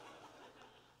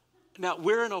 Now,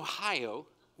 we're in Ohio.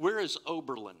 Where is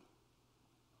Oberlin?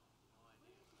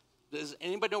 Does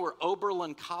anybody know where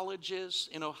Oberlin College is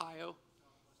in Ohio?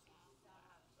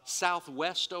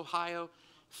 Southwest Ohio.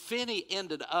 Finney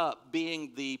ended up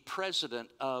being the president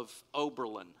of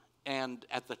Oberlin. And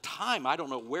at the time, I don't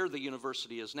know where the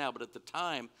university is now, but at the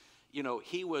time,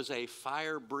 he was a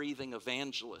fire-breathing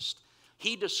evangelist.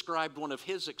 He described one of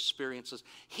his experiences.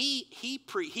 He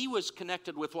was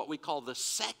connected with what we call the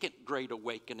Second Great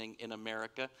Awakening in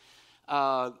America.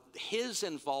 His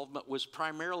involvement was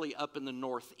primarily up in the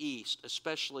Northeast,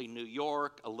 especially New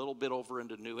York, a little bit over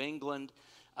into New England.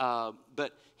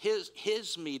 But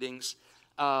his meetings,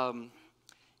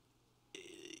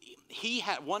 he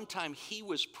had one time he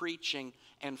was preaching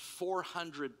and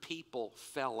 400 people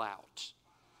fell out.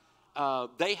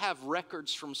 They have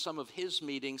records from some of his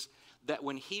meetings that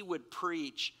when he would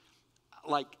preach,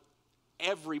 like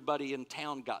everybody in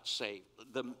town got saved.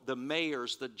 The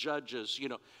mayors, the judges,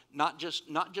 not just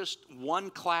one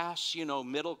class,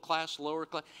 middle class, lower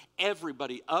class,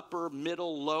 everybody, upper,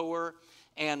 middle, lower.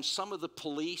 And some of the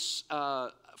police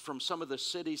from some of the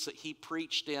cities that he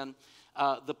preached in,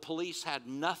 the police had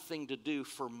nothing to do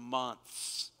for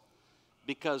months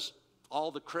because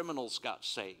all the criminals got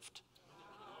saved.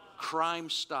 Crime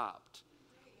stopped.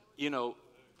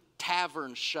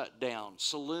 Taverns shut down,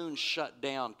 saloons shut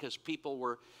down because people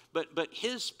were, but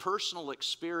his personal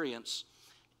experience,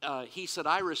 he said,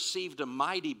 I received a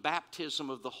mighty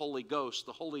baptism of the Holy Ghost.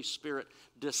 The Holy Spirit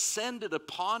descended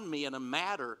upon me in a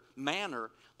manner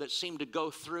that seemed to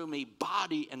go through me,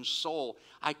 body and soul.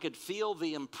 I could feel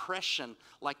the impression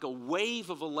like a wave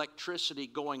of electricity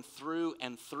going through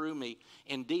and through me.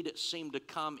 Indeed, it seemed to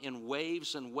come in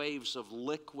waves and waves of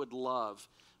liquid love,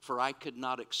 for I could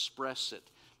not express it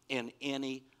in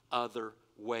any other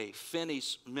way.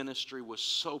 Finney's ministry was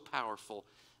so powerful.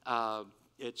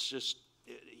 It's just,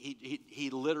 he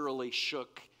literally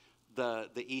shook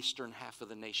the eastern half of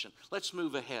the nation. Let's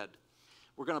move ahead.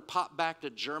 We're going to pop back to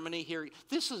Germany here.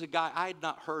 This is a guy I had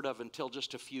not heard of until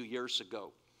just a few years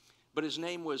ago. But his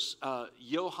name was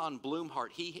Johann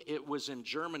Blumhardt. It was in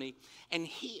Germany. And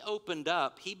he opened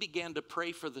up. He began to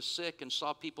pray for the sick and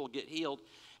saw people get healed.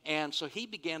 And so he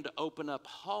began to open up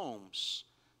homes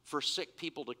for sick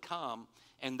people to come,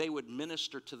 and they would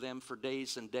minister to them for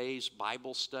days and days,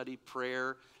 Bible study,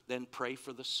 prayer, then pray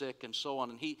for the sick, and so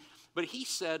on. But he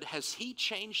said, has he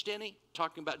changed any?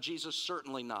 Talking about Jesus,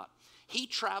 certainly not. He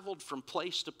traveled from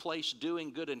place to place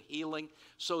doing good and healing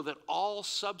so that all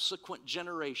subsequent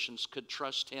generations could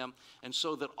trust him, and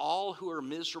so that all who are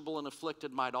miserable and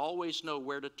afflicted might always know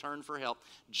where to turn for help.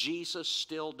 Jesus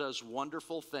still does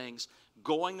wonderful things,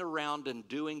 going around and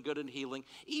doing good and healing,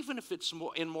 even if it's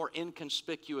in more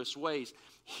inconspicuous ways.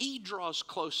 He draws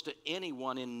close to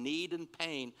anyone in need and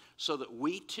pain so that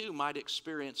we too might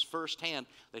experience firsthand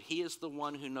that he is the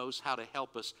one who knows how to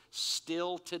help us.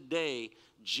 Still today,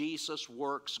 Jesus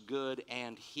works good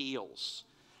and heals.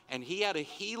 And he had a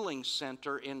healing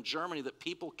center in Germany that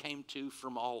people came to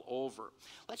from all over.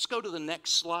 Let's go to the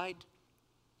next slide.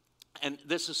 And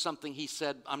this is something he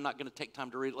said, I'm not going to take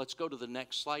time to read it. Let's go to the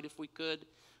next slide if we could.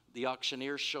 The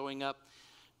auctioneer's showing up.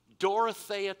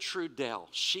 Dorothea Trudell.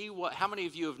 How many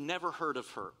of you have never heard of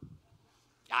her?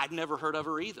 I'd never heard of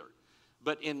her either.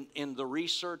 But in the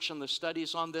research and the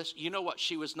studies on this, you know what?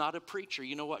 She was not a preacher.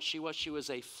 You know what she was? She was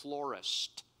a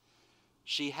florist.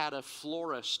 She had a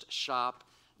florist shop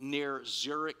near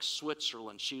Zurich,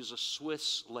 Switzerland. She was a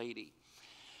Swiss lady.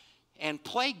 And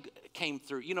plague came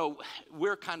through.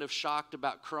 We're kind of shocked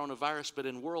about coronavirus, but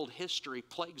in world history,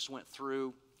 plagues went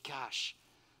through,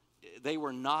 they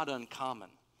were not uncommon.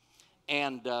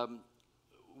 And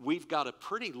we've got a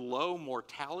pretty low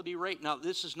mortality rate. Now,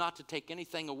 this is not to take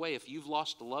anything away. If you've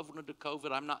lost a loved one to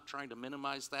COVID, I'm not trying to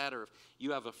minimize that, or if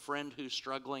you have a friend who's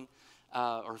struggling,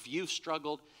 or if you've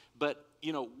struggled. But,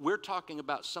 we're talking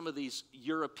about some of these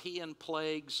European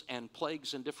plagues and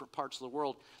plagues in different parts of the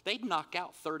world. They'd knock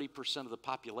out 30% of the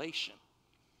population.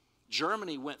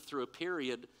 Germany went through a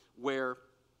period where,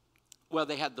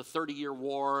 they had the 30-year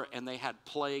war and they had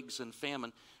plagues and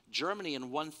famine. Germany, in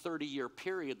one 30-year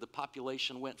period, the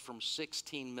population went from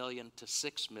 16 million to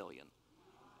 6 million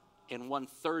in one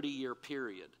 30-year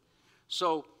period.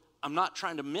 So I'm not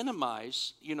trying to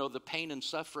minimize, the pain and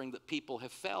suffering that people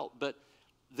have felt, but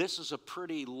this is a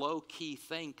pretty low-key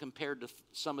thing compared to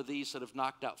some of these that have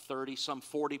knocked out 30, some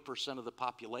 40% of the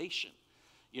population,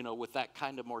 with that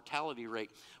kind of mortality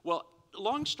rate. Well,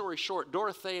 long story short,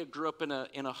 Dorothea grew up in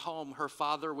a home. Her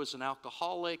father was an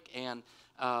alcoholic and,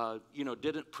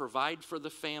 didn't provide for the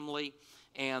family.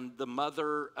 And the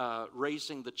mother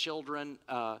raising the children,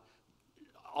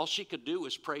 all she could do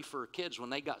was pray for her kids. When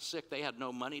they got sick, they had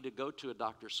no money to go to a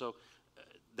doctor. So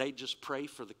they just pray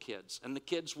for the kids, and the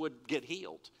kids would get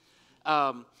healed.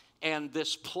 And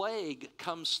this plague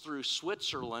comes through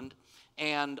Switzerland,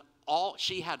 and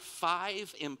she had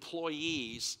 5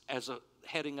 employees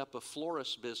heading up a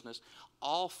florist business.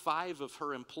 All 5 of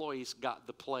her employees got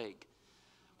the plague.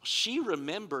 She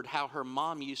remembered how her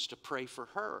mom used to pray for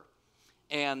her,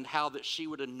 and how that she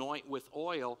would anoint with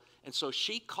oil. And so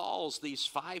she calls these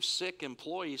 5 sick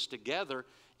employees together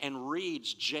and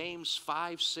reads James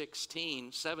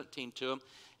 5:16, 17 to them,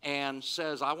 and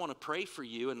says, I want to pray for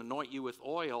you and anoint you with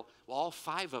oil. Well, all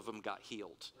 5 of them got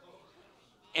healed.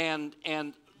 And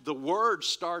the word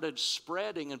started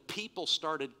spreading, and people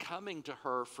started coming to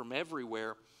her from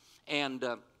everywhere. And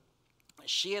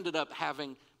she ended up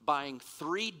buying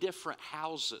 3 different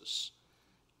houses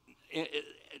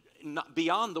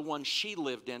beyond the one she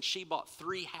lived in. She bought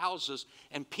 3 houses,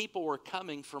 and people were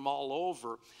coming from all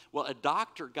over. Well, a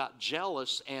doctor got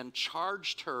jealous and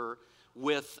charged her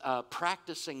with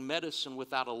practicing medicine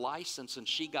without a license, and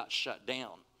she got shut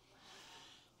down.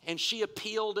 And she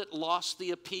appealed it, lost the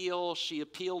appeal. She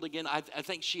appealed again. I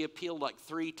think she appealed like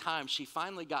 3 times. She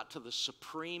finally got to the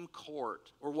Supreme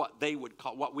Court, or what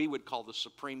we would call the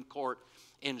Supreme Court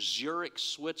in Zurich,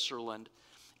 Switzerland.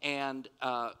 And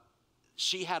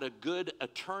she had a good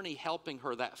attorney helping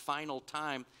her that final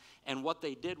time. And what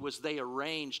they did was they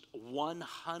arranged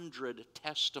 100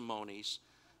 testimonies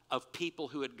of people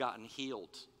who had gotten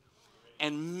healed.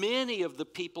 And many of the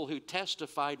people who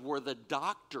testified were the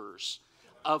doctors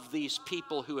of these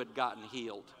people who had gotten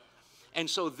healed. And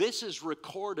so this is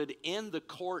recorded in the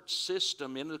court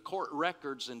system, in the court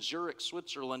records in Zurich,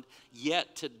 Switzerland,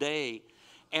 yet today.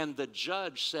 And the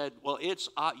judge said, well,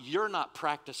 you're not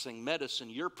practicing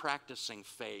medicine, you're practicing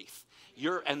faith.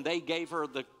 And they gave her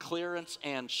the clearance,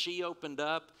 and she opened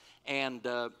up, and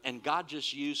God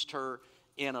just used her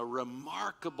in a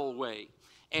remarkable way.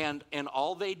 And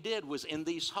all they did was, in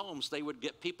these homes, they would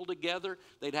get people together,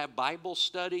 they'd have Bible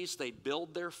studies, they'd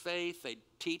build their faith, they'd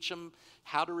teach them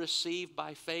how to receive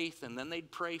by faith, and then they'd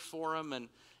pray for them, and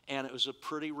it was a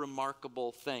pretty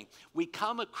remarkable thing. We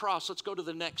come across, let's go to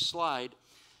the next slide,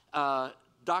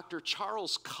 Dr.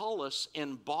 Charles Cullis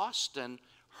in Boston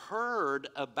heard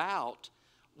about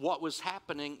what was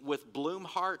happening with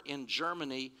Blumhardt in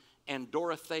Germany and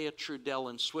Dorothea Trudel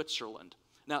in Switzerland.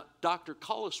 Now, Dr.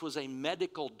 Cullis was a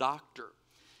medical doctor,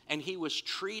 and he was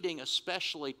treating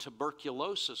especially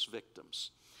tuberculosis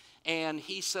victims. And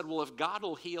he said, well, if God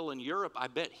will heal in Europe, I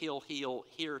bet he'll heal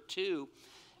here too.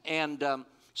 And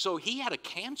so he had a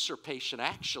cancer patient,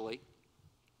 actually,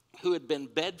 who had been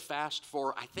bedfast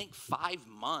for, I think, 5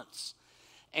 months.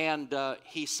 And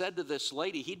he said to this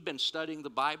lady, he'd been studying the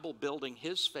Bible, building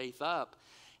his faith up.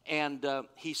 And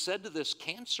he said to this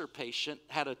cancer patient,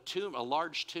 had a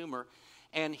large tumor,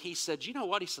 and he said, you know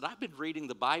what? He said, I've been reading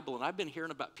the Bible, and I've been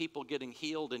hearing about people getting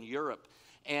healed in Europe.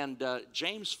 And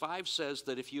James 5 says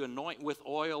that if you anoint with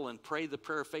oil and pray the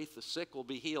prayer of faith, the sick will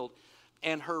be healed.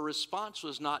 And her response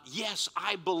was not, yes,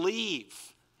 I believe.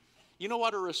 You know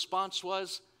what her response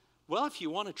was? Well, if you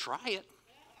want to try it.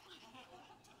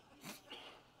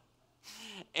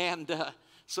 And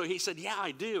so he said, yeah,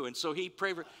 I do. And so he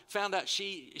prayed for, found out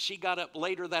she got up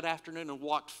later that afternoon and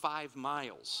walked 5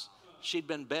 miles. She'd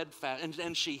been bedfast,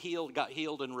 and she got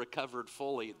healed and recovered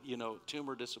fully.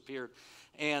 Tumor disappeared.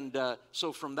 And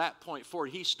so from that point forward,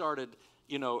 he started,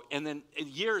 and then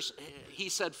he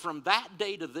said, from that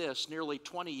day to this, nearly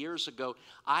 20 years ago,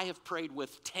 I have prayed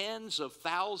with tens of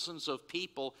thousands of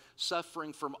people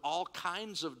suffering from all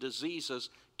kinds of diseases,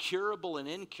 curable and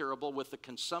incurable, with the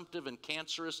consumptive and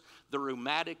cancerous, the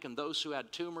rheumatic, and those who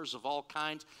had tumors of all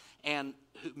kinds. And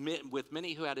with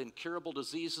many who had incurable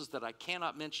diseases that I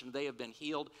cannot mention, they have been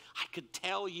healed. I could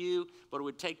tell you, but it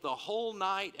would take the whole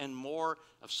night and more,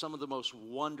 of some of the most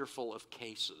wonderful of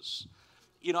cases.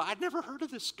 I'd never heard of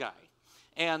this guy.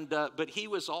 But he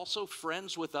was also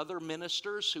friends with other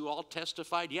ministers who all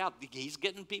testified, yeah, he's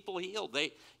getting people healed.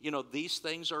 These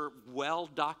things are well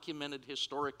documented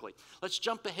historically. Let's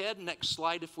jump ahead, next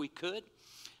slide if we could.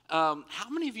 How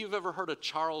many of you have ever heard of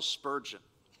Charles Spurgeon?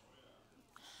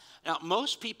 Now,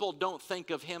 most people don't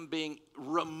think of him being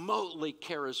remotely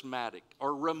charismatic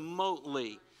or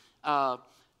remotely,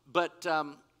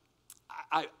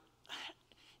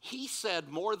 he said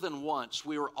more than once,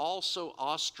 we were all so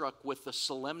awestruck with the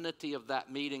solemnity of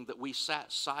that meeting that we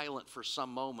sat silent for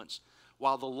some moments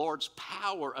while the Lord's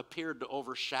power appeared to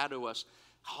overshadow us.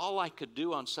 All I could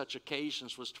do on such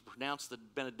occasions was to pronounce the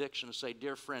benediction and say,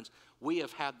 dear friends, we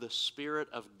have had the Spirit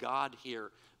of God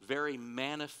here very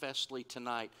manifestly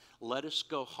tonight. Let us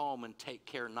go home and take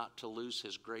care not to lose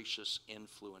his gracious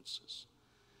influences.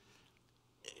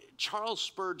 Charles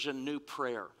Spurgeon knew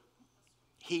prayer.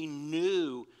 He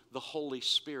knew the Holy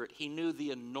Spirit. He knew the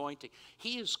anointing.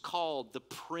 He is called the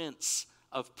Prince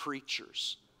of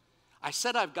Preachers. I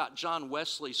said I've got John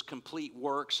Wesley's complete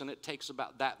works, and it takes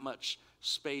about that much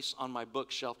space on my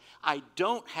bookshelf. I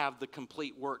don't have the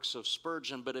complete works of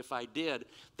Spurgeon, but if I did,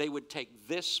 they would take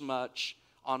this much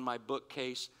on my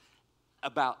bookcase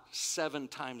about 7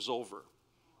 times over.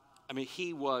 I mean,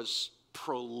 he was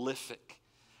prolific.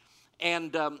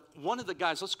 And one of the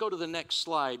guys, let's go to the next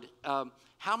slide.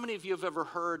 How many of you have ever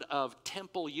heard of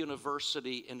Temple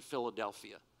University in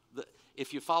Philadelphia?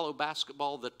 If you follow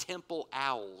basketball, the Temple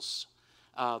Owls.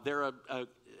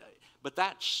 But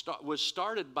that was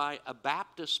started by a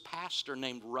Baptist pastor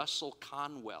named Russell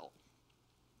Conwell.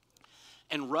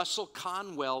 And Russell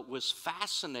Conwell was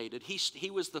fascinated. He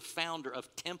was the founder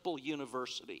of Temple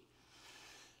University.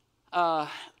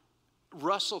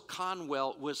 Russell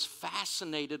Conwell was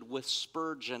fascinated with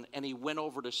Spurgeon, and he went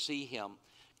over to see him.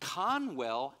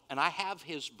 Conwell, and I have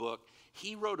his book,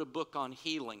 he wrote a book on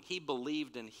healing. He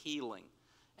believed in healing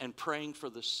and praying for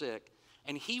the sick.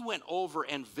 And he went over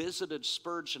and visited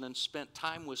Spurgeon and spent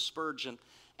time with Spurgeon.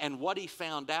 And what he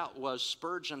found out was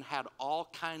Spurgeon had all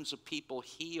kinds of people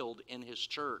healed in his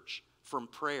church from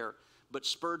prayer. But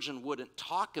Spurgeon wouldn't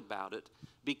talk about it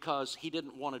because he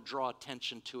didn't want to draw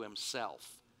attention to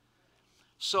himself.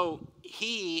 So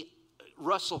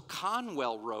Russell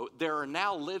Conwell wrote, there are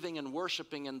now living and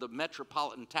worshiping in the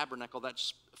Metropolitan Tabernacle,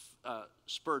 that's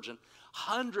Spurgeon,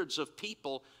 hundreds of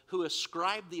people who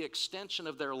ascribe the extension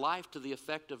of their life to the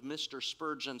effect of Mr.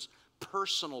 Spurgeon's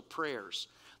personal prayers.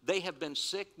 They have been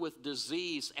sick with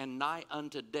disease and nigh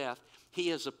unto death. He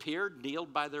has appeared,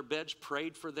 kneeled by their beds,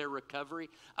 prayed for their recovery.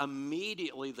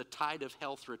 Immediately the tide of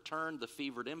health returned. The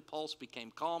fevered impulse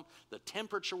became calm. The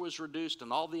temperature was reduced,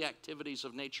 and all the activities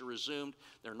of nature resumed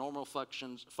their normal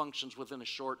functions within a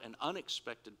short and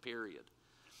unexpected period.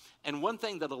 And one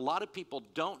thing that a lot of people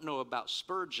don't know about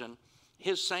Spurgeon,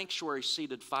 his sanctuary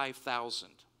seated 5,000.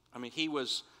 I mean,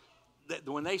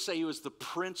 when they say he was the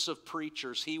prince of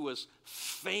preachers, he was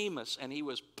famous and he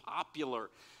was popular.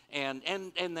 And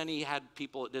then he had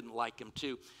people that didn't like him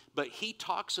too. But he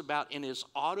talks about in his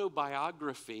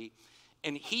autobiography,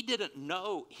 and he didn't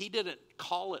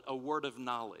call it a word of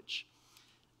knowledge.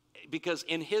 Because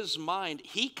in his mind,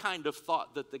 he kind of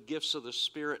thought that the gifts of the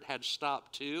Spirit had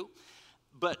stopped too.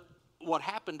 But what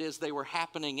happened is they were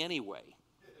happening anyway.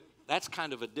 That's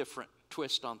kind of a different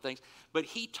twist on things. But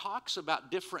he talks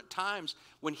about different times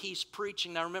when he's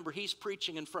preaching. Now remember, he's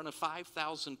preaching in front of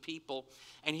 5,000 people,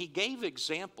 and he gave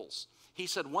examples. He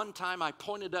said, one time I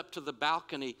pointed up to the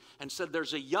balcony and said,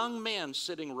 there's a young man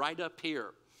sitting right up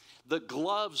here. The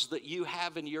gloves that you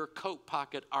have in your coat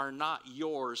pocket are not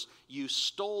yours. You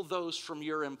stole those from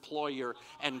your employer,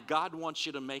 and God wants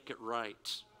you to make it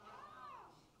right.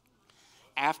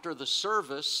 After the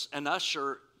service, an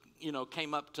usher,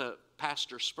 came up to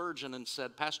Pastor Spurgeon and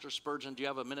said, Pastor Spurgeon, do you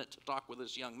have a minute to talk with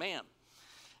this young man?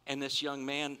 And this young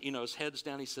man, his head's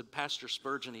down. He said, Pastor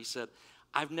Spurgeon, he said,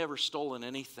 I've never stolen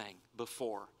anything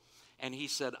before. And he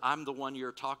said, I'm the one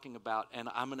you're talking about, and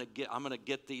I'm gonna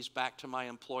get these back to my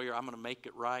employer. I'm gonna make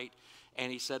it right.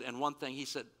 And he said, and one thing, he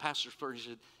said, Pastor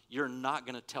Spurgeon said, you're not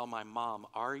gonna tell my mom,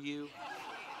 are you?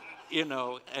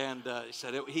 And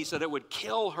he said it would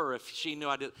kill her if she knew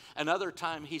I did. Another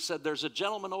time he said, there's a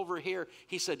gentleman over here.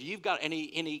 He said, you've got, and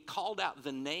he called out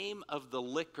the name of the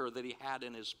liquor that he had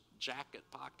in his jacket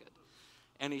pocket.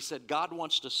 And he said, God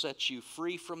wants to set you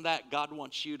free from that. God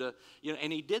wants you to,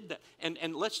 and he did that.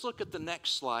 And let's look at the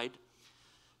next slide.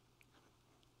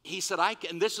 He said,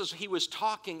 he was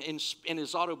talking in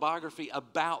his autobiography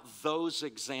about those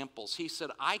examples. He said,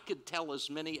 I could tell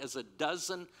as many as a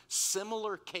dozen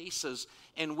similar cases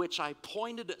in which I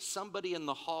pointed at somebody in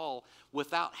the hall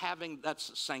without having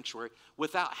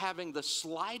the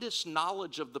slightest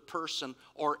knowledge of the person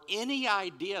or any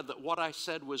idea that what I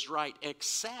said was right,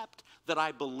 except that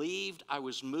I believed I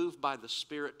was moved by the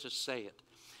Spirit to say it.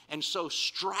 And so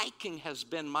striking has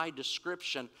been my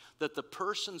description that the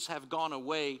persons have gone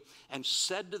away and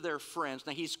said to their friends,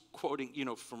 now he's quoting,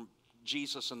 from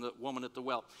Jesus and the woman at the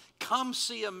well, come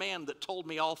see a man that told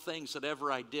me all things that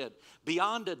ever I did.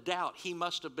 Beyond a doubt, he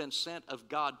must have been sent of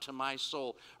God to my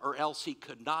soul, or else he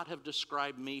could not have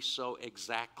described me so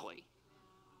exactly.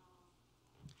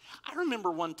 I remember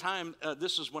one time,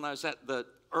 this was when I was at the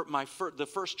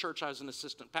first church I was an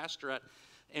assistant pastor at,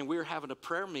 and we were having a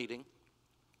prayer meeting.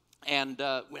 And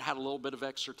we had a little bit of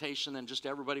exhortation, and just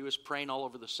everybody was praying all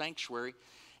over the sanctuary.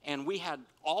 And we had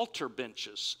altar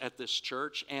benches at this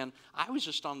church, and I was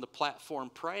just on the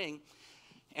platform praying,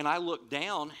 and I looked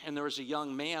down, and there was a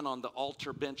young man on the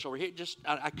altar bench over here.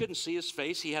 I couldn't see his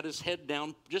face. He had his head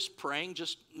down, just praying,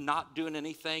 just not doing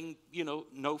anything,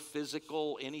 no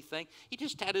physical anything. He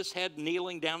just had his head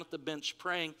kneeling down at the bench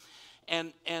praying.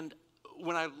 And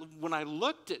when I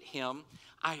looked at him,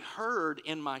 I heard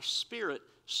in my spirit,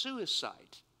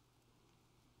 suicide.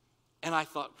 And I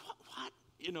thought, what?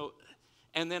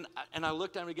 And then I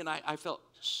looked at him again. I felt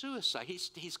suicide.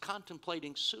 He's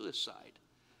contemplating suicide.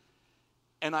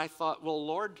 And I thought, well,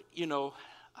 Lord,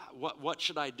 what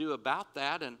should I do about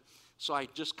that? And so I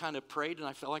just kind of prayed, and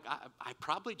I felt like I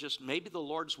probably maybe the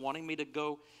Lord's wanting me to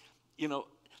go.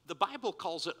 The Bible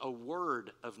calls it a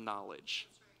word of knowledge,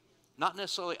 not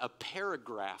necessarily a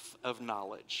paragraph of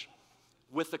knowledge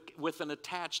with an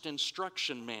attached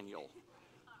instruction manual.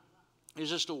 It's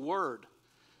just a word.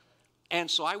 And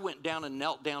so I went down and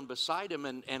knelt down beside him,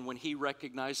 and when he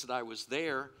recognized that I was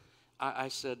there, I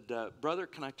said, brother,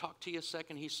 can I talk to you a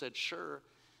second? He said, sure.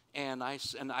 And I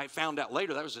found out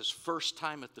later that was his first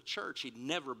time at the church. He'd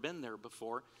never been there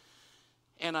before.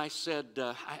 And I said,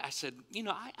 you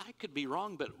know, I could be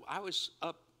wrong, but I was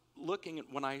up looking at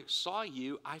when I saw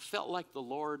you, I felt like the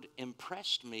Lord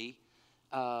impressed me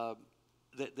that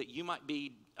you might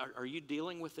be, are you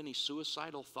dealing with any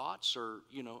suicidal thoughts or,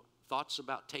 you know, thoughts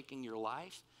about taking your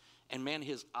life? And man,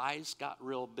 his eyes got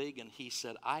real big, and he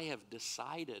said, I have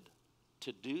decided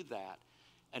to do that.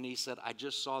 And he said, I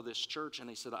just saw this church, and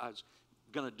he said, I was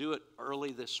going to do it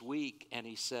early this week. And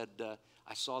he said,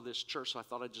 I saw this church, so I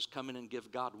thought I'd just come in and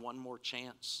give God one more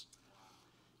chance.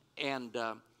 And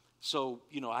so,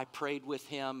 you know, I prayed with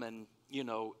him, and, you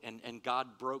know, and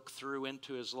God broke through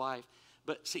into his life.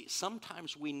 But see,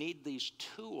 sometimes we need these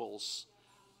tools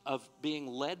of being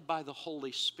led by the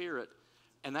Holy Spirit.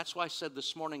 And that's why I said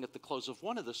this morning at the close of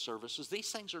one of the services,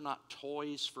 these things are not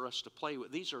toys for us to play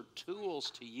with. These are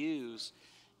tools to use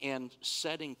in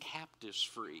setting captives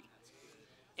free.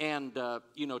 And,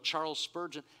 you know, Charles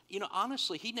Spurgeon, you know,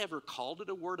 honestly, he never called it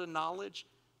a word of knowledge.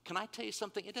 Can I tell you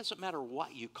something? It doesn't matter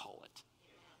what you call it.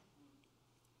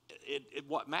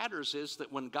 What matters is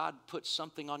that when God puts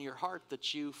something on your heart,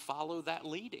 that you follow that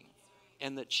leading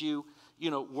and that you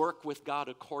know, work with God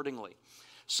accordingly.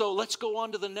 So let's go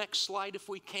on to the next slide if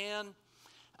we can.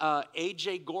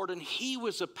 A.J. Gordon, he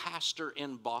was a pastor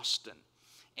in Boston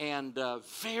and a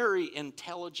very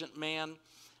intelligent man.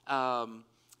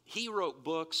 He wrote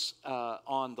books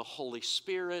on the Holy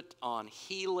Spirit, on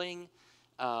healing.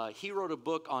 He wrote a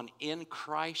book on in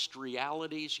Christ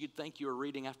realities. You'd think you were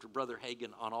reading after Brother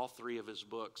Hagin on all three of his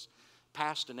books.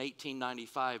 Passed in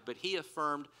 1895, but he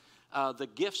affirmed the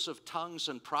gifts of tongues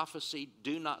and prophecy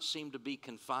do not seem to be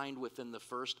confined within the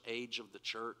first age of the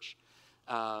church.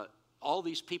 All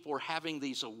these people were having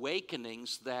these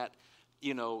awakenings that,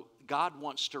 you know, God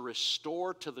wants to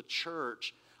restore to the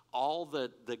church all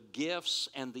the gifts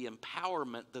and the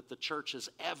empowerment that the church has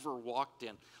ever walked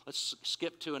in. Let's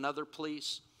skip to another,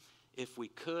 please, if we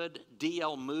could.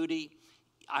 D.L. Moody,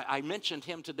 I mentioned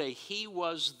him today. He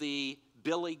was the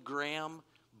Billy Graham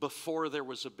before there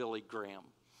was a Billy Graham.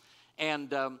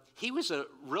 And he was a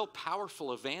real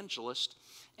powerful evangelist.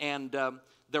 And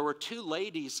there were two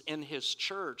ladies in his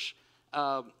church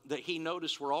that he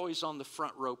noticed were always on the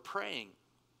front row praying.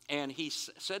 And he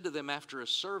said to them after his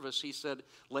service, he said,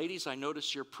 ladies, I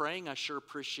notice you're praying. I sure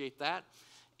appreciate that.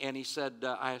 And he said,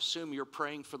 I assume you're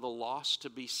praying for the lost to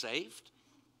be saved?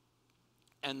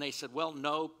 And they said, well,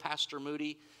 no, Pastor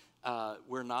Moody,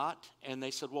 we're not. And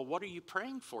they said, well, what are you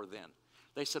praying for then?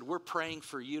 They said, we're praying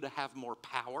for you to have more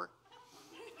power.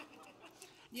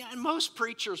 Yeah, and most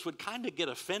preachers would kind of get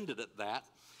offended at that.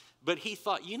 But he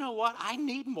thought, you know what? I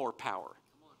need more power.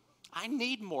 I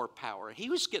need more power. He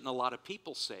was getting a lot of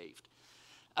people saved.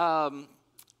 Long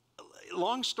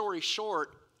story short,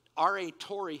 R.A.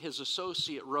 Torrey, his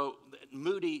associate, wrote that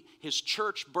Moody, his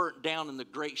church burnt down in the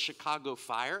Great Chicago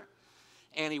Fire.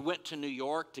 And he went to New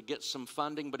York to get some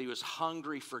funding, but he was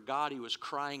hungry for God. He was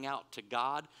crying out to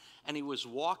God. And he was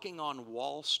walking on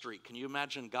Wall Street. Can you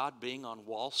imagine God being on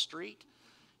Wall Street?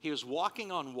 He was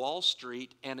walking on Wall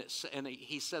Street, and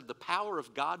he said the power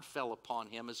of God fell upon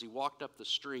him as he walked up the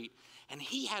street, and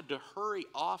he had to hurry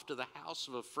off to the house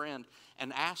of a friend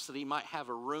and ask that he might have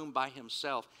a room by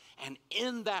himself. And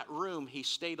in that room, he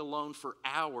stayed alone for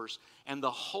hours, and the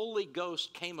Holy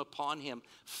Ghost came upon him,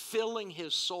 filling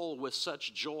his soul with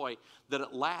such joy that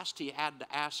at last he had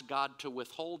to ask God to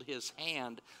withhold his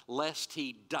hand lest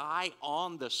he die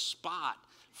on the spot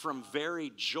from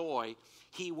very joy.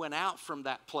 He went out from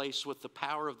that place with the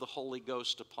power of the Holy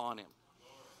Ghost upon him.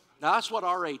 Now, that's what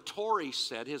R.A. Torrey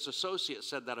said. His associate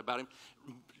said that about him.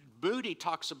 Moody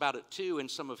talks about it too in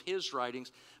some of his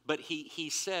writings, but he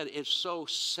said, it's so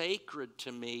sacred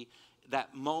to me,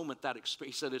 that moment, that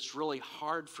experience. He said, it's really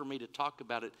hard for me to talk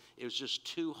about it. It was just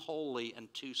too holy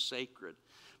and too sacred.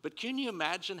 But can you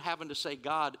imagine having to say,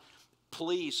 God,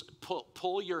 please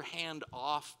pull your hand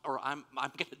off, or I'm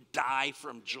going to die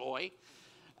from joy?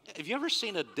 Have you ever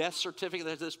seen a death certificate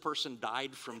that this person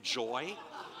died from joy?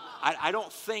 I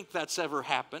don't think that's ever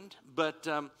happened. But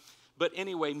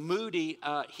anyway, Moody,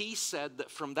 he said that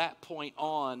from that point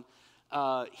on,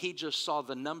 he just saw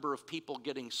the number of people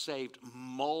getting saved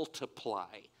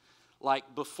multiply.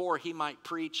 Like before he might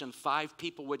preach and 5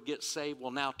 people would get saved. Well,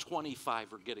 now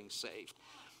 25 are getting saved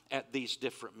at these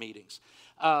different meetings.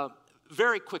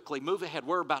 Very quickly, move ahead.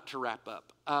 We're about to wrap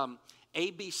up.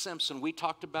 A.B. Simpson, we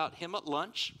talked about him at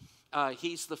lunch.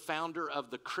 He's the founder of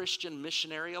the Christian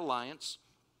Missionary Alliance.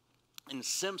 And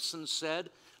Simpson said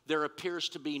there appears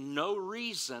to be no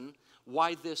reason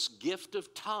why this gift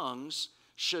of tongues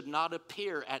should not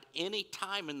appear at any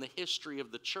time in the history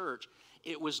of the church.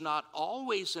 It was not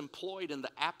always employed in the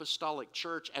apostolic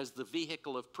church as the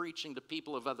vehicle of preaching to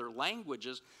people of other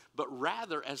languages, but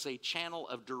rather as a channel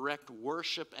of direct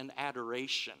worship and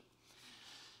adoration.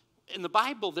 In the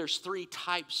Bible, there's 3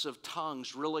 types of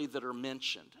tongues really that are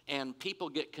mentioned, and people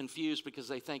get confused because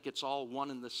they think it's all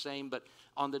one and the same. But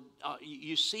on the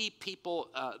you see people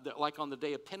like on the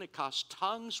day of Pentecost,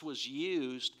 tongues was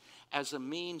used as a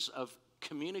means of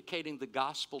communicating the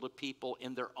gospel to people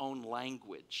in their own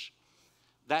language.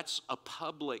 That's a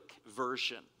public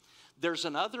version. There's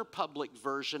another public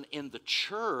version in the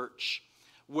church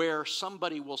where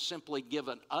somebody will simply give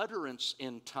an utterance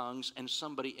in tongues and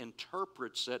somebody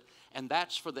interprets it, and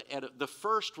that's for the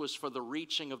first was for the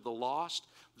reaching of the lost,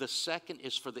 the second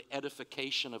is for the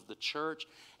edification of the church,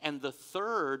 and the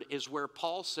third is where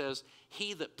Paul says,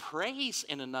 he that prays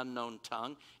in an unknown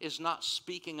tongue is not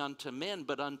speaking unto men,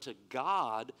 but unto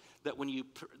God, that when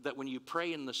you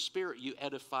pray in the Spirit, you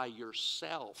edify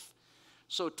yourself.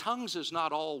 So tongues is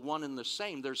not all one and the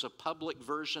same. There's a public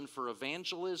version for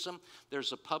evangelism.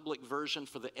 There's a public version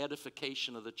for the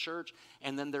edification of the church.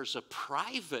 And then there's a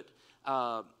private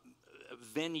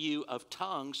venue of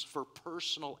tongues for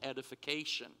personal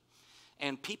edification.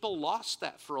 And people lost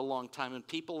that for a long time. And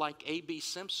people like A.B.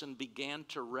 Simpson began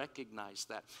to recognize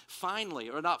that. Finally,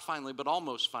 or not finally, but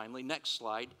almost finally, next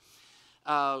slide.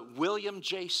 William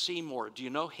J. Seymour, do you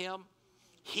know him?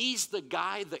 He's the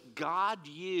guy that God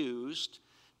used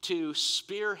to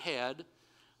spearhead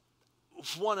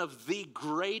one of the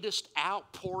greatest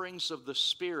outpourings of the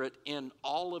Spirit in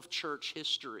all of church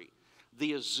history,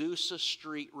 the Azusa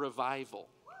Street Revival.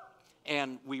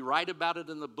 And we write about it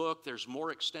in the book. There's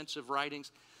more extensive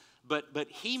writings. But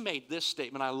he made this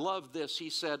statement. I love this. He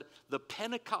said, the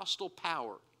Pentecostal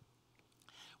power,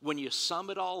 when you sum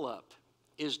it all up,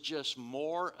 is just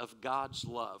more of God's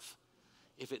love.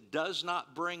 If it does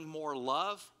not bring more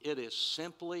love, it is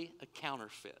simply a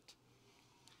counterfeit.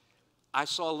 I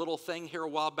saw a little thing here a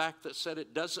while back that said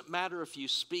it doesn't matter if you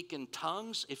speak in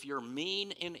tongues if you're mean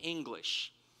in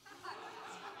English.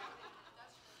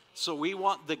 So we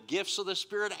want the gifts of the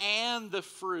Spirit and the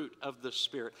fruit of the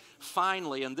Spirit.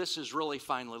 Finally, and this is really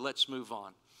finally, let's move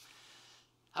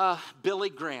on. Billy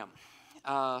Graham,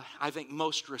 I think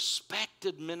most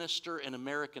respected minister in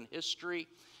American history.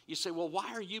 You say, well,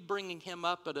 why are you bringing him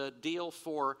up at a deal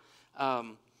for,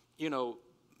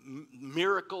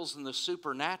 miracles and the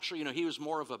supernatural? He was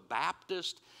more of a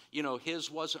Baptist.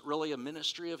 His wasn't really a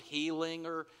ministry of healing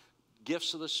or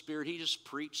gifts of the Spirit. He just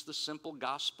preached the simple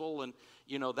gospel and,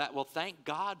 that. Well, thank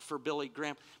God for Billy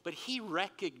Graham. But he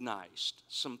recognized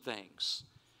some things.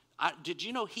 Did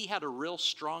you know he had a real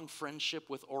strong friendship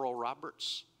with Oral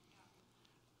Roberts?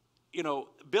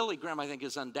 Billy Graham, I think,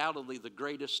 is undoubtedly the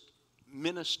greatest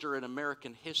minister in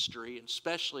American history,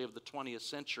 especially of the 20th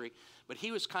century, but he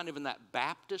was kind of in that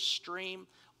Baptist stream.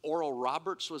 Oral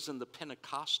Roberts was in the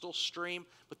Pentecostal stream,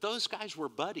 but those guys were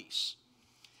buddies.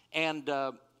 And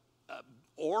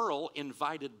Oral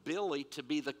invited Billy to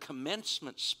be the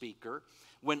commencement speaker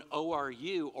when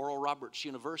ORU, Oral Roberts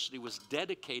University, was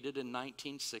dedicated in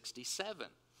 1967.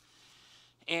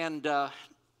 And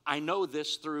I know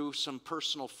this through some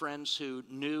personal friends who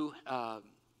knew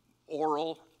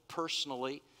Oral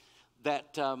personally,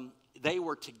 that they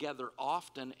were together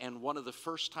often, and one of the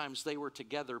first times they were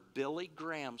together, Billy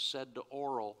Graham said to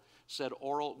Oral,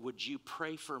 Oral, would you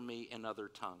pray for me in other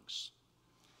tongues?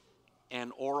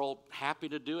 And Oral, happy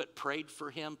to do it, prayed for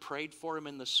him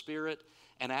in the Spirit,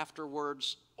 and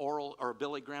afterwards,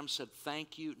 Billy Graham said,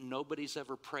 thank you, nobody's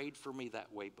ever prayed for me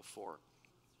that way before.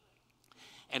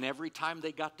 And every time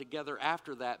they got together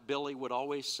after that, Billy would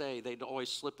always say, they'd always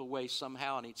slip away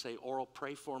somehow, and he'd say, Oral,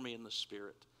 pray for me in the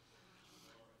Spirit.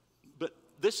 But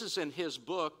this is in his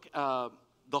book,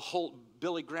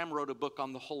 Billy Graham wrote a book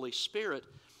on the Holy Spirit,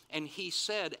 and he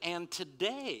said, and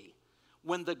today,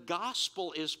 when the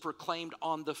gospel is proclaimed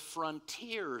on the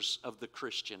frontiers of the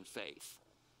Christian faith,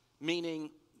 meaning,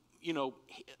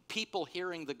 people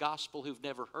hearing the gospel who've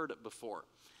never heard it before,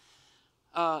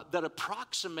 that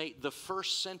approximate the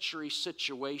first century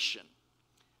situation,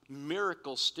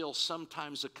 miracles still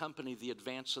sometimes accompany the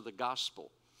advance of the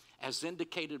gospel. As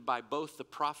indicated by both the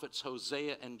prophets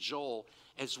Hosea and Joel,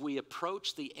 as we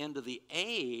approach the end of the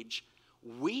age,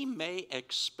 we may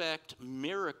expect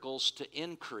miracles to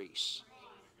increase.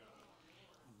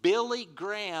 Billy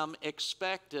Graham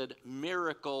expected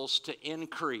miracles to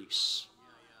increase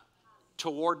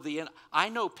toward the end. I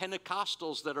know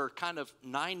Pentecostals that are kind of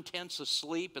 9/10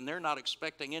 asleep and they're not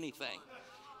expecting anything.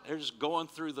 They're just going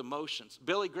through the motions.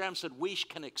 Billy Graham said we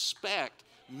can expect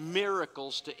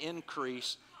miracles to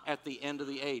increase at the end of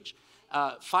the age.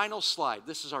 Final slide.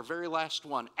 This is our very last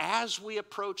one. As we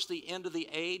approach the end of the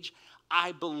age,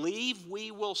 I believe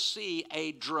we will see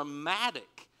a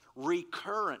dramatic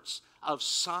recurrence of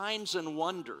signs and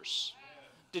wonders.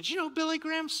 Did you know Billy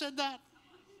Graham said that?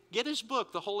 Get his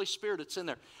book, The Holy Spirit. It's in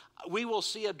there. We will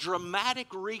see a dramatic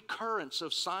recurrence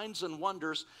of signs and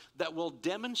wonders that will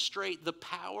demonstrate the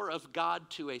power of God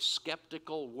to a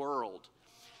skeptical world.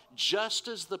 Just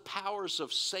as the powers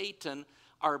of Satan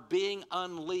are being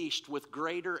unleashed with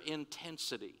greater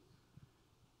intensity.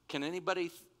 Can anybody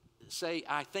say,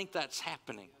 I think that's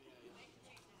happening?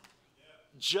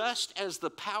 Just as the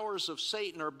powers of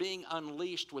Satan are being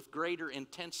unleashed with greater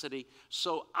intensity,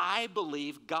 so I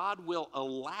believe God will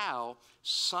allow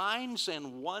signs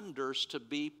and wonders to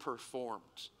be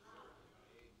performed.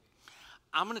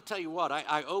 I'm going to tell you what,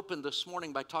 I opened this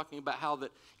morning by talking about how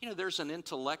that, there's an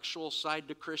intellectual side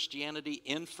to Christianity,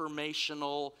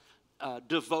 informational,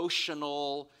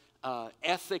 devotional,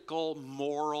 ethical,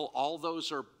 moral. All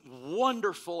those are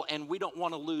wonderful, and we don't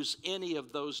want to lose any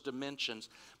of those dimensions.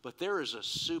 But there is a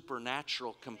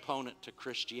supernatural component to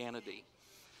Christianity.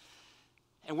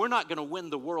 And we're not going to win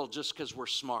the world just because we're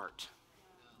smart,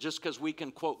 just because we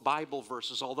can quote Bible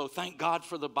verses, although thank God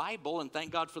for the Bible and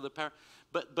thank God for the power.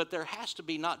 But there has to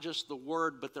be not just the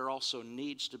Word, but there also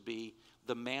needs to be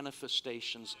the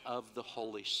manifestations of the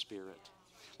Holy Spirit.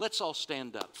 Let's all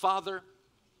stand up. Father,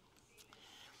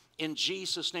 in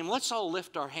Jesus' name, let's all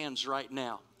lift our hands right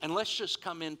now and let's just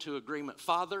come into agreement.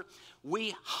 Father,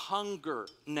 we hunger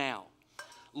now.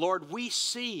 Lord, we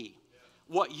see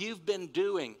what you've been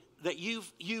doing, that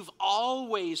you've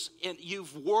always,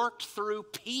 you've worked through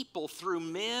people, through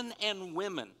men and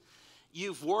women.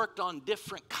 You've worked on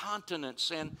different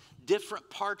continents and different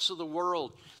parts of the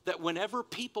world, that whenever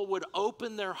people would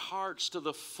open their hearts to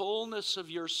the fullness of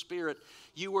your Spirit,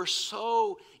 you were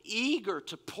so eager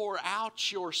to pour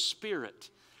out your Spirit.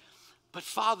 But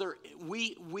Father,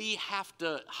 we have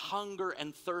to hunger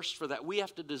and thirst for that. We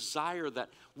have to desire that.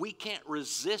 We can't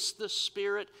resist the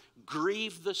Spirit,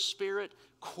 grieve the Spirit,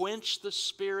 quench the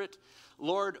Spirit.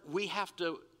 Lord, we have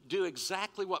to do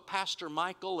exactly what Pastor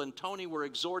Michael and Tony were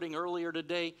exhorting earlier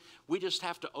today. We just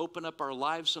have to open up our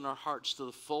lives and our hearts to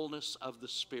the fullness of the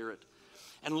Spirit.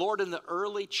 And Lord, in the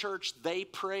early church, they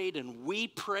prayed, and we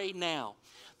pray now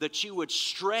that you would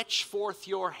stretch forth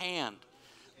your hand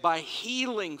by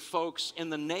healing folks in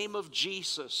the name of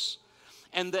Jesus,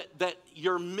 and that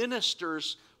your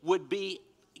ministers would be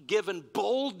given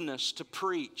boldness to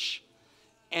preach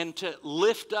and to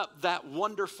lift up that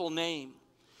wonderful name.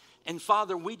 And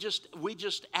Father, we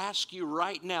just ask you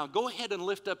right now, go ahead and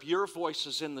lift up your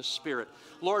voices in the Spirit.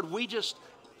 Lord, we just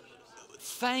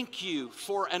thank you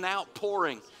for an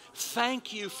outpouring.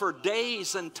 Thank you for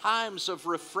days and times of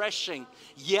refreshing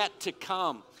yet to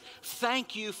come.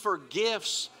 Thank you for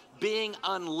gifts being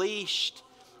unleashed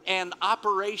and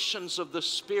operations of the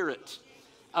Spirit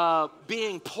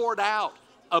being poured out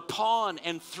upon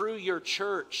and through your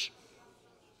church.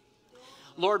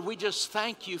 Lord, we just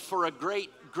thank you for a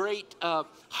great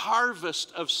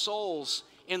harvest of souls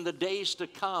in the days to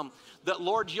come. That,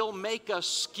 Lord, you'll make us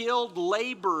skilled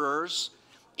laborers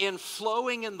in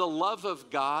flowing in the love of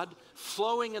God,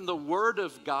 flowing in the Word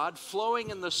of God,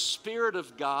 flowing in the Spirit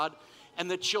of God, and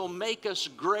that you'll make us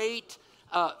great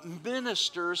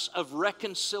ministers of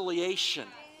reconciliation,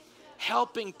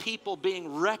 helping people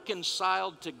being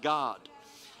reconciled to God.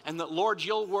 And that, Lord,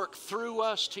 you'll work through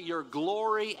us to your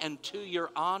glory and to your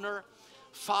honor.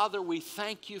 Father, we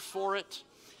thank you for it.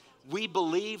 We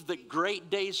believe that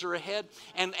great days are ahead.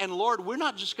 And Lord, we're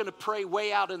not just going to pray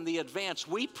way out in the advance.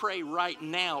 We pray right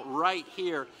now, right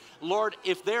here. Lord,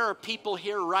 if there are people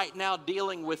here right now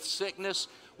dealing with sickness,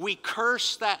 we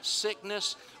curse that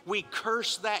sickness. We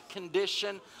curse that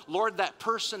condition. Lord, that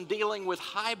person dealing with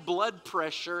high blood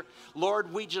pressure,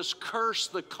 Lord, we just curse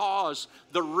the cause,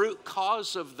 the root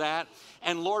cause of that.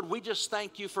 And Lord, we just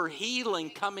thank you for healing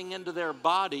coming into their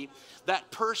body. That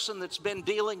person that's been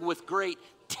dealing with great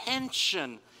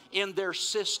tension in their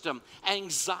system,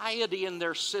 anxiety in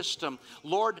their system,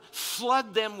 Lord,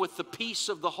 flood them with the peace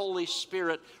of the Holy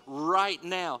Spirit right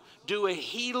now. Do a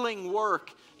healing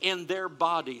work in their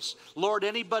bodies. Lord,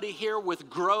 anybody here with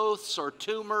growths or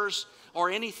tumors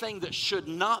or anything that should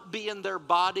not be in their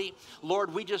body,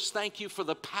 Lord, we just thank you for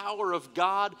the power of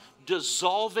God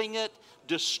dissolving it,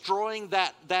 destroying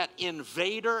that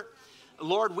invader.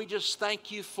 Lord, we just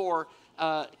thank you for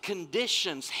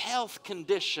conditions, health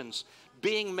conditions,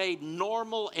 being made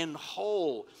normal and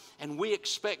whole. And we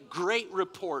expect great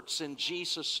reports in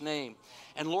Jesus' name.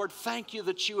 And Lord, thank you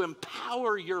that you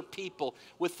empower your people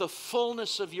with the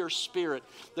fullness of your Spirit,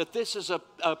 that this is a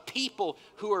people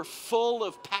who are full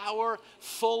of power,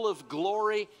 full of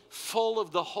glory, full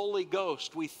of the Holy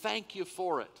Ghost. We thank you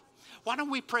for it. Why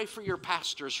don't we pray for your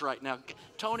pastors right now?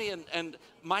 Tony and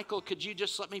Michael, could you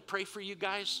just let me pray for you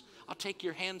guys? I'll take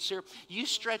your hands here. You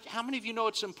stretch. How many of you know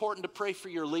it's important to pray for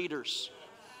your leaders?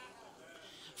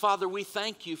 Father, we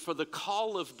thank you for the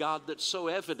call of God that's so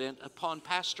evident upon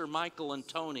Pastor Michael and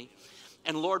Tony.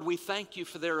 And Lord, we thank you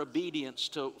for their obedience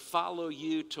to follow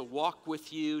you, to walk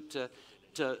with you,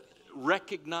 to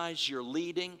recognize your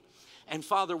leading. And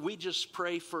Father, we just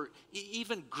pray for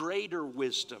even greater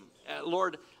wisdom.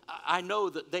 Lord, I know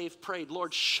that they've prayed,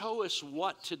 Lord, show us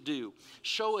what to do.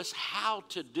 Show us how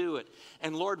to do it.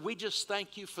 And Lord, we just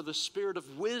thank you for the spirit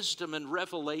of wisdom and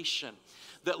revelation.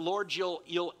 That, Lord,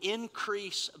 you'll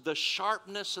increase the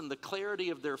sharpness and the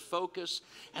clarity of their focus.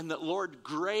 And that, Lord,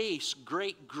 grace,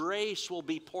 great grace will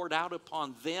be poured out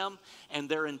upon them and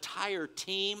their entire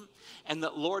team. And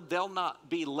that, Lord, they'll not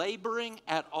be laboring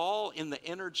at all in the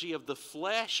energy of the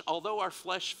flesh, although our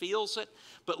flesh feels it.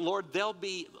 But, Lord, they'll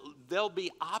be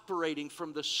operating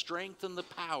from the strength and the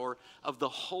power of the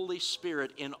Holy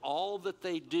Spirit in all that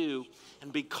they do.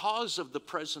 And because of the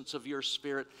presence of your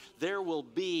Spirit, there will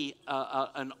be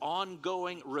an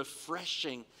ongoing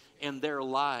refreshing in their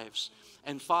lives.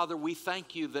 And Father, we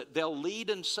thank you that they'll lead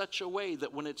in such a way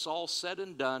that when it's all said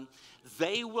and done,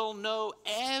 they will know,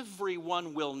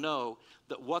 everyone will know,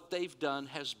 that what they've done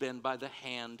has been by the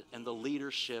hand and the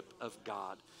leadership of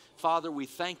God. Father, we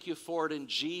thank you for it in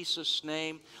Jesus'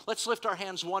 name. Let's lift our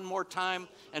hands one more time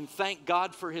and thank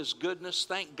God for his goodness.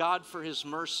 Thank God for his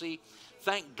mercy.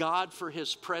 Thank God for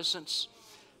his presence.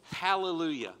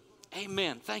 Hallelujah.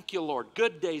 Amen. Thank you, Lord.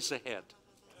 Good days ahead.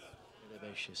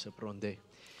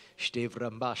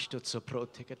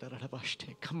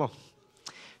 Come on.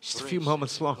 Just a few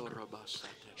moments longer.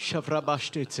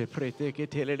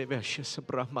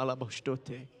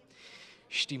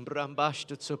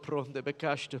 Stimbrambashto pronde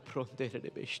bekashto pronde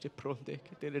rebeste pronde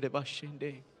ketere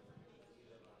bashende.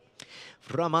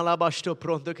 Framalabashto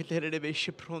pronde ketere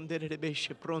rebeshe pronde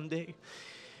rebeshe pronde.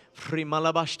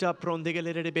 Frimalabashta pronde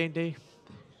gelere rebende.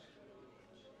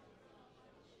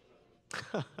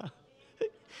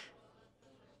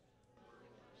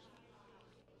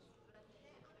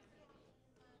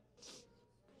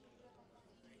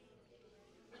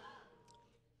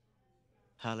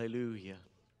 Hallelujah.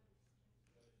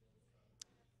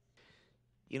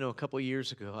 You know, a couple of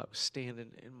years ago, I was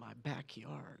standing in my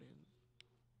backyard, and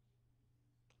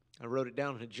I wrote it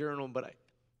down in a journal, but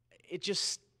it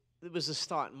was this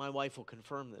thought, and my wife will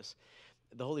confirm this.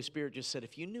 The Holy Spirit just said,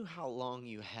 if you knew how long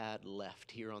you had left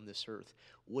here on this earth,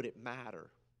 would it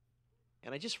matter?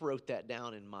 And I just wrote that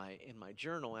down in my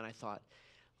journal, and I thought,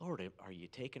 Lord, are you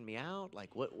taking me out?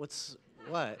 Like, what's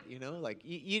you know, like,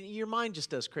 your mind just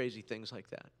does crazy things like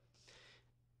that.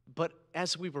 But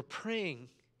as we were praying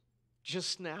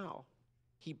just now,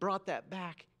 he brought that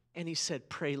back, and he said,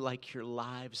 pray like your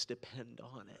lives depend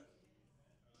on it.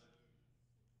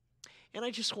 And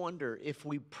I just wonder if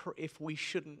we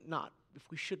should not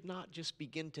just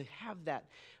begin to have that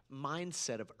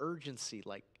mindset of urgency,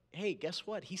 like, hey, guess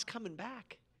what? He's coming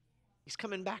back. He's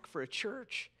coming back for a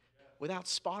church without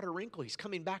spot or wrinkle. He's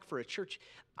coming back for a church.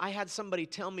 I had somebody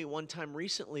tell me one time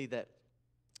recently that,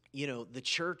 you know, the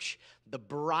church, the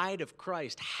bride of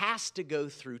Christ, has to go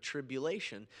through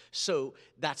tribulation. So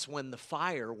that's when the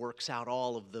fire works out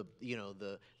all of the, you know,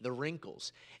 the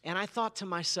wrinkles. And I thought to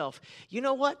myself, you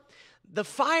know what? The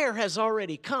fire has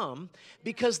already come,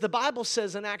 because the Bible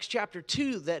says in Acts chapter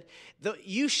 2 that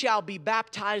you shall be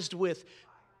baptized with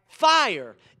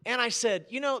fire. And I said,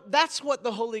 you know, that's what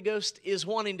the Holy Ghost is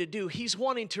wanting to do. He's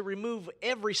wanting to remove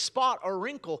every spot or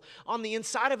wrinkle on the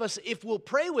inside of us. If we'll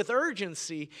pray with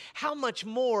urgency, how much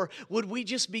more would we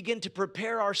just begin to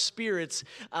prepare our spirits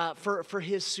for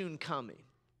his soon coming?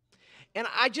 And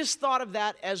I just thought of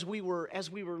that as we were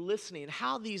listening,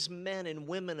 how these men and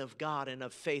women of God and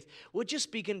of faith would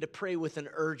just begin to pray with an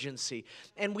urgency.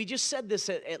 And we just said this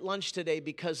at lunch today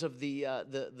because of the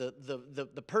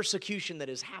persecution that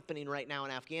is happening right now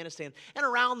in Afghanistan and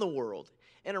around the world.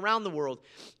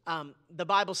 The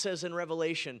Bible says in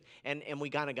Revelation, and we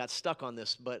kind of got stuck on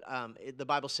this, but the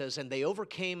Bible says, and they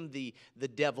overcame the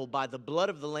devil by the blood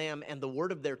of the Lamb and the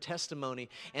word of their testimony,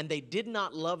 and they did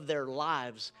not love their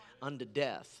lives unto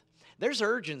death. There's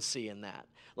urgency in that.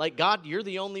 Like, God, you're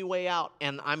the only way out,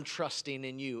 and I'm trusting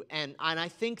in you. And I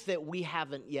think that we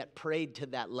haven't yet prayed to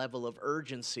that level of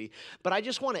urgency. But I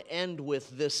just want to end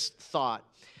with this thought.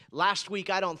 Last week,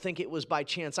 I don't think it was by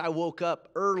chance. I woke up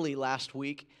early last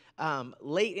week.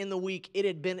 Late in the week, it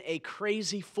had been a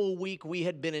crazy full week. We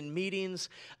had been in meetings,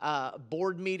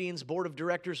 board meetings, board of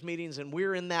directors meetings, and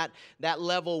we're in that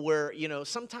level where,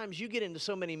 sometimes you get into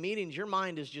so many meetings, your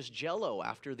mind is just jello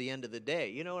after the end of the day.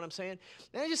 You know what I'm saying?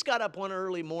 And I just got up one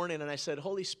early morning and I said,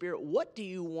 Holy Spirit, what do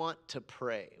you want to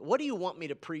pray? What do you want me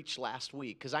to preach last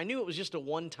week? Because I knew it was just a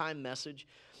one-time message.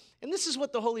 And this is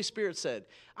what the Holy Spirit said.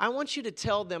 I want you to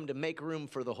tell them to make room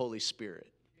for the Holy Spirit.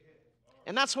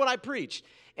 And that's what I preached.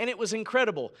 And it was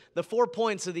incredible. The 4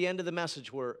 points at the end of the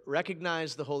message were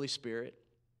recognize the Holy Spirit,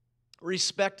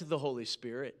 respect the Holy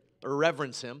Spirit, or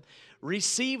reverence Him,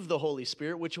 receive the Holy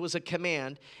Spirit, which was a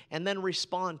command, and then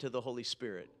respond to the Holy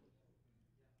Spirit.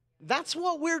 That's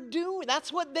what we're doing.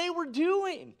 That's what they were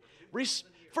doing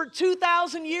for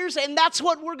 2,000 years, and that's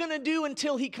what we're going to do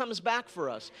until He comes back for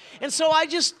us. And so I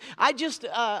just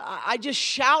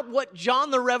shout what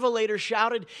John the Revelator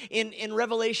shouted in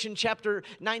Revelation chapter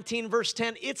 19, verse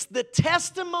 10. It's the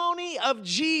testimony of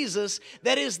Jesus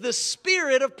that is the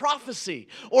spirit of prophecy,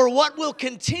 or what will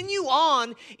continue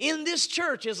on in this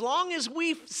church. As long as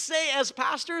we say as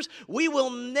pastors, we will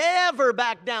never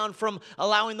back down from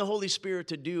allowing the Holy Spirit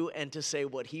to do and to say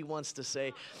what He wants to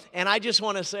say. And I just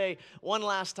want to say one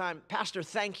last time, Pastor,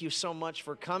 thank you so much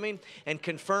for coming and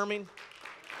confirming.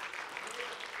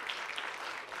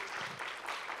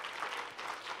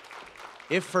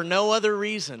 If for no other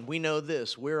reason, we know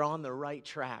this, we're on the right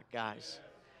track, guys.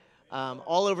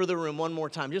 All over the room, one more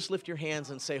time, just lift your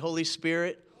hands and say, Holy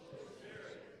Spirit,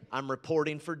 I'm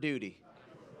reporting for duty.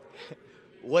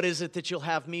 What is it that you'll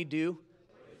have me do?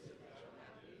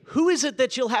 Who is it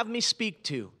that you'll have me speak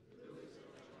to?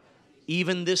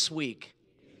 Even this week,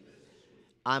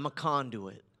 I'm a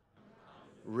conduit,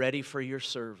 ready for your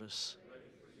service.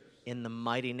 In the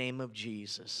mighty name of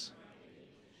Jesus.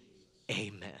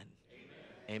 Amen.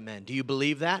 Amen. Do you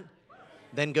believe that?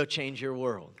 Then go change your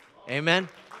world. Amen.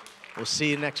 We'll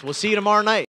see you tomorrow night.